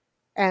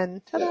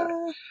 And ta-da!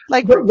 Yeah.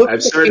 Like Look I've at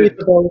the started.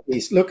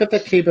 capabilities. Look at the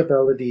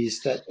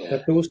capabilities that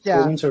those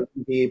Yeah. drones are going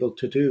to be able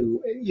to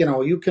do. You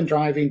know, you can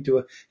drive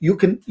into you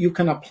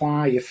can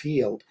apply a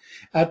field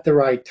at the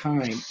right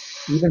time,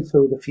 even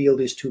though the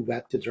field is too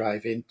wet to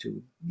drive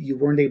into. You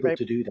weren't able Right.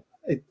 to do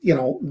that. You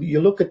know, you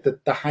look at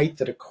the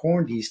height of the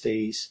corn these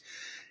days.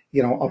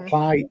 You know,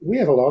 Mm-hmm. we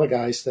have a lot of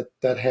guys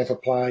that have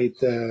applied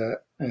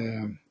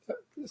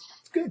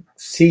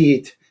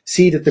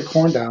seeded the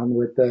corn down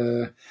with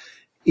the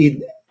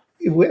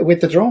with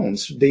the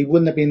drones. They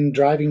wouldn't have been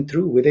driving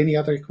through with any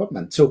other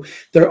equipment. So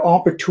the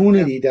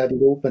opportunity that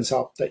it opens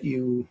up that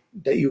you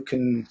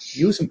can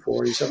use them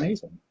for is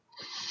amazing.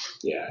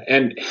 Yeah,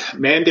 and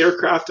manned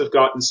aircraft have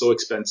gotten so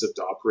expensive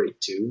to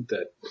operate too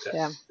that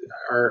Yeah.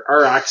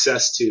 our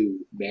access to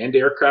manned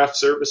aircraft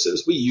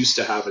services. We used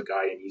to have a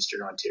guy in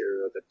Eastern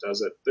Ontario that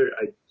does it.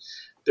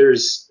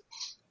 There's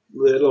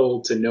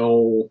little to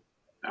no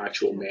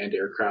actual manned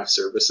aircraft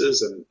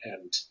services,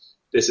 and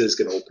this is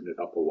going to open it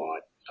up a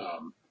lot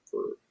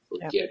for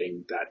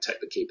getting that type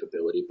of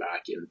capability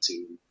back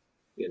into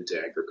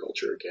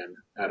agriculture again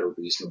at a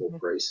reasonable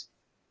price.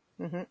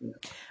 Mm-hmm. Yeah.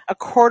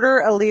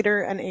 $0.25 a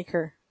liter an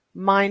acre.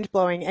 Mind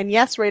blowing. And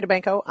yes, Ray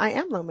DeBanco, I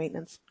am low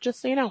maintenance,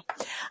 just so you know.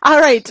 All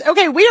right.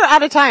 Okay. We are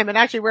out of time. And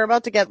actually, we're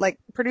about to get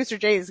producer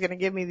Jay is going to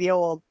give me the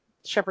old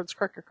shepherd's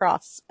crook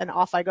across and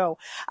off I go.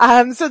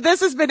 So this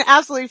has been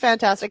absolutely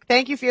fantastic.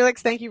 Thank you,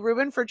 Felix. Thank you,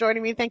 Reuben, for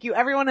joining me. Thank you,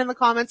 everyone in the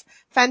comments.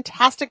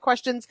 Fantastic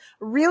questions.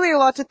 Really a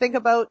lot to think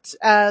about.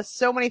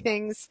 So many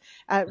things.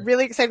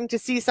 Really exciting to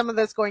see some of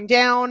this going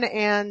down.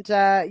 And,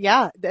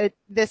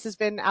 this has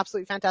been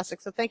absolutely fantastic.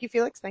 So thank you,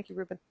 Felix. Thank you,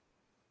 Reuben.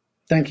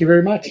 Thank you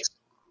very much.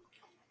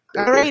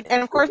 All right.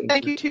 And of course,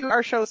 thank you to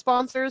our show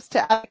sponsors,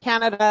 to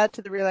Canada,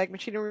 to the Real Ag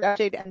Machinery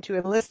Update, and to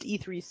Enlist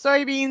E3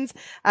 Soybeans.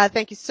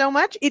 Thank you so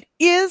much. It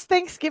is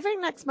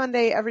Thanksgiving next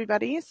Monday,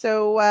 everybody.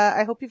 So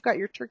I hope you've got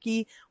your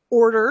turkey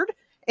ordered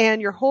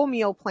and your whole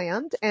meal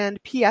planned.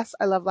 And P.S.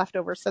 I love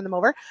leftovers. Send them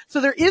over.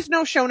 So there is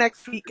no show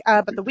next week,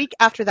 but the week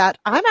after that,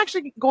 I'm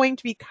actually going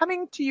to be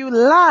coming to you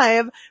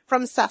live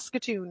from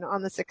Saskatoon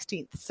on the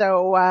 16th.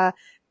 So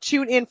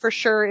tune in for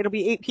sure. It'll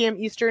be 8 p.m.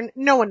 Eastern.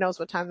 No one knows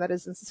what time that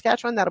is in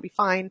Saskatchewan. That'll be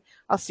fine.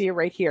 I'll see you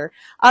right here.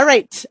 All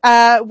right.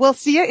 We'll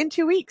see you in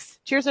 2 weeks.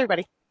 Cheers,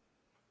 everybody.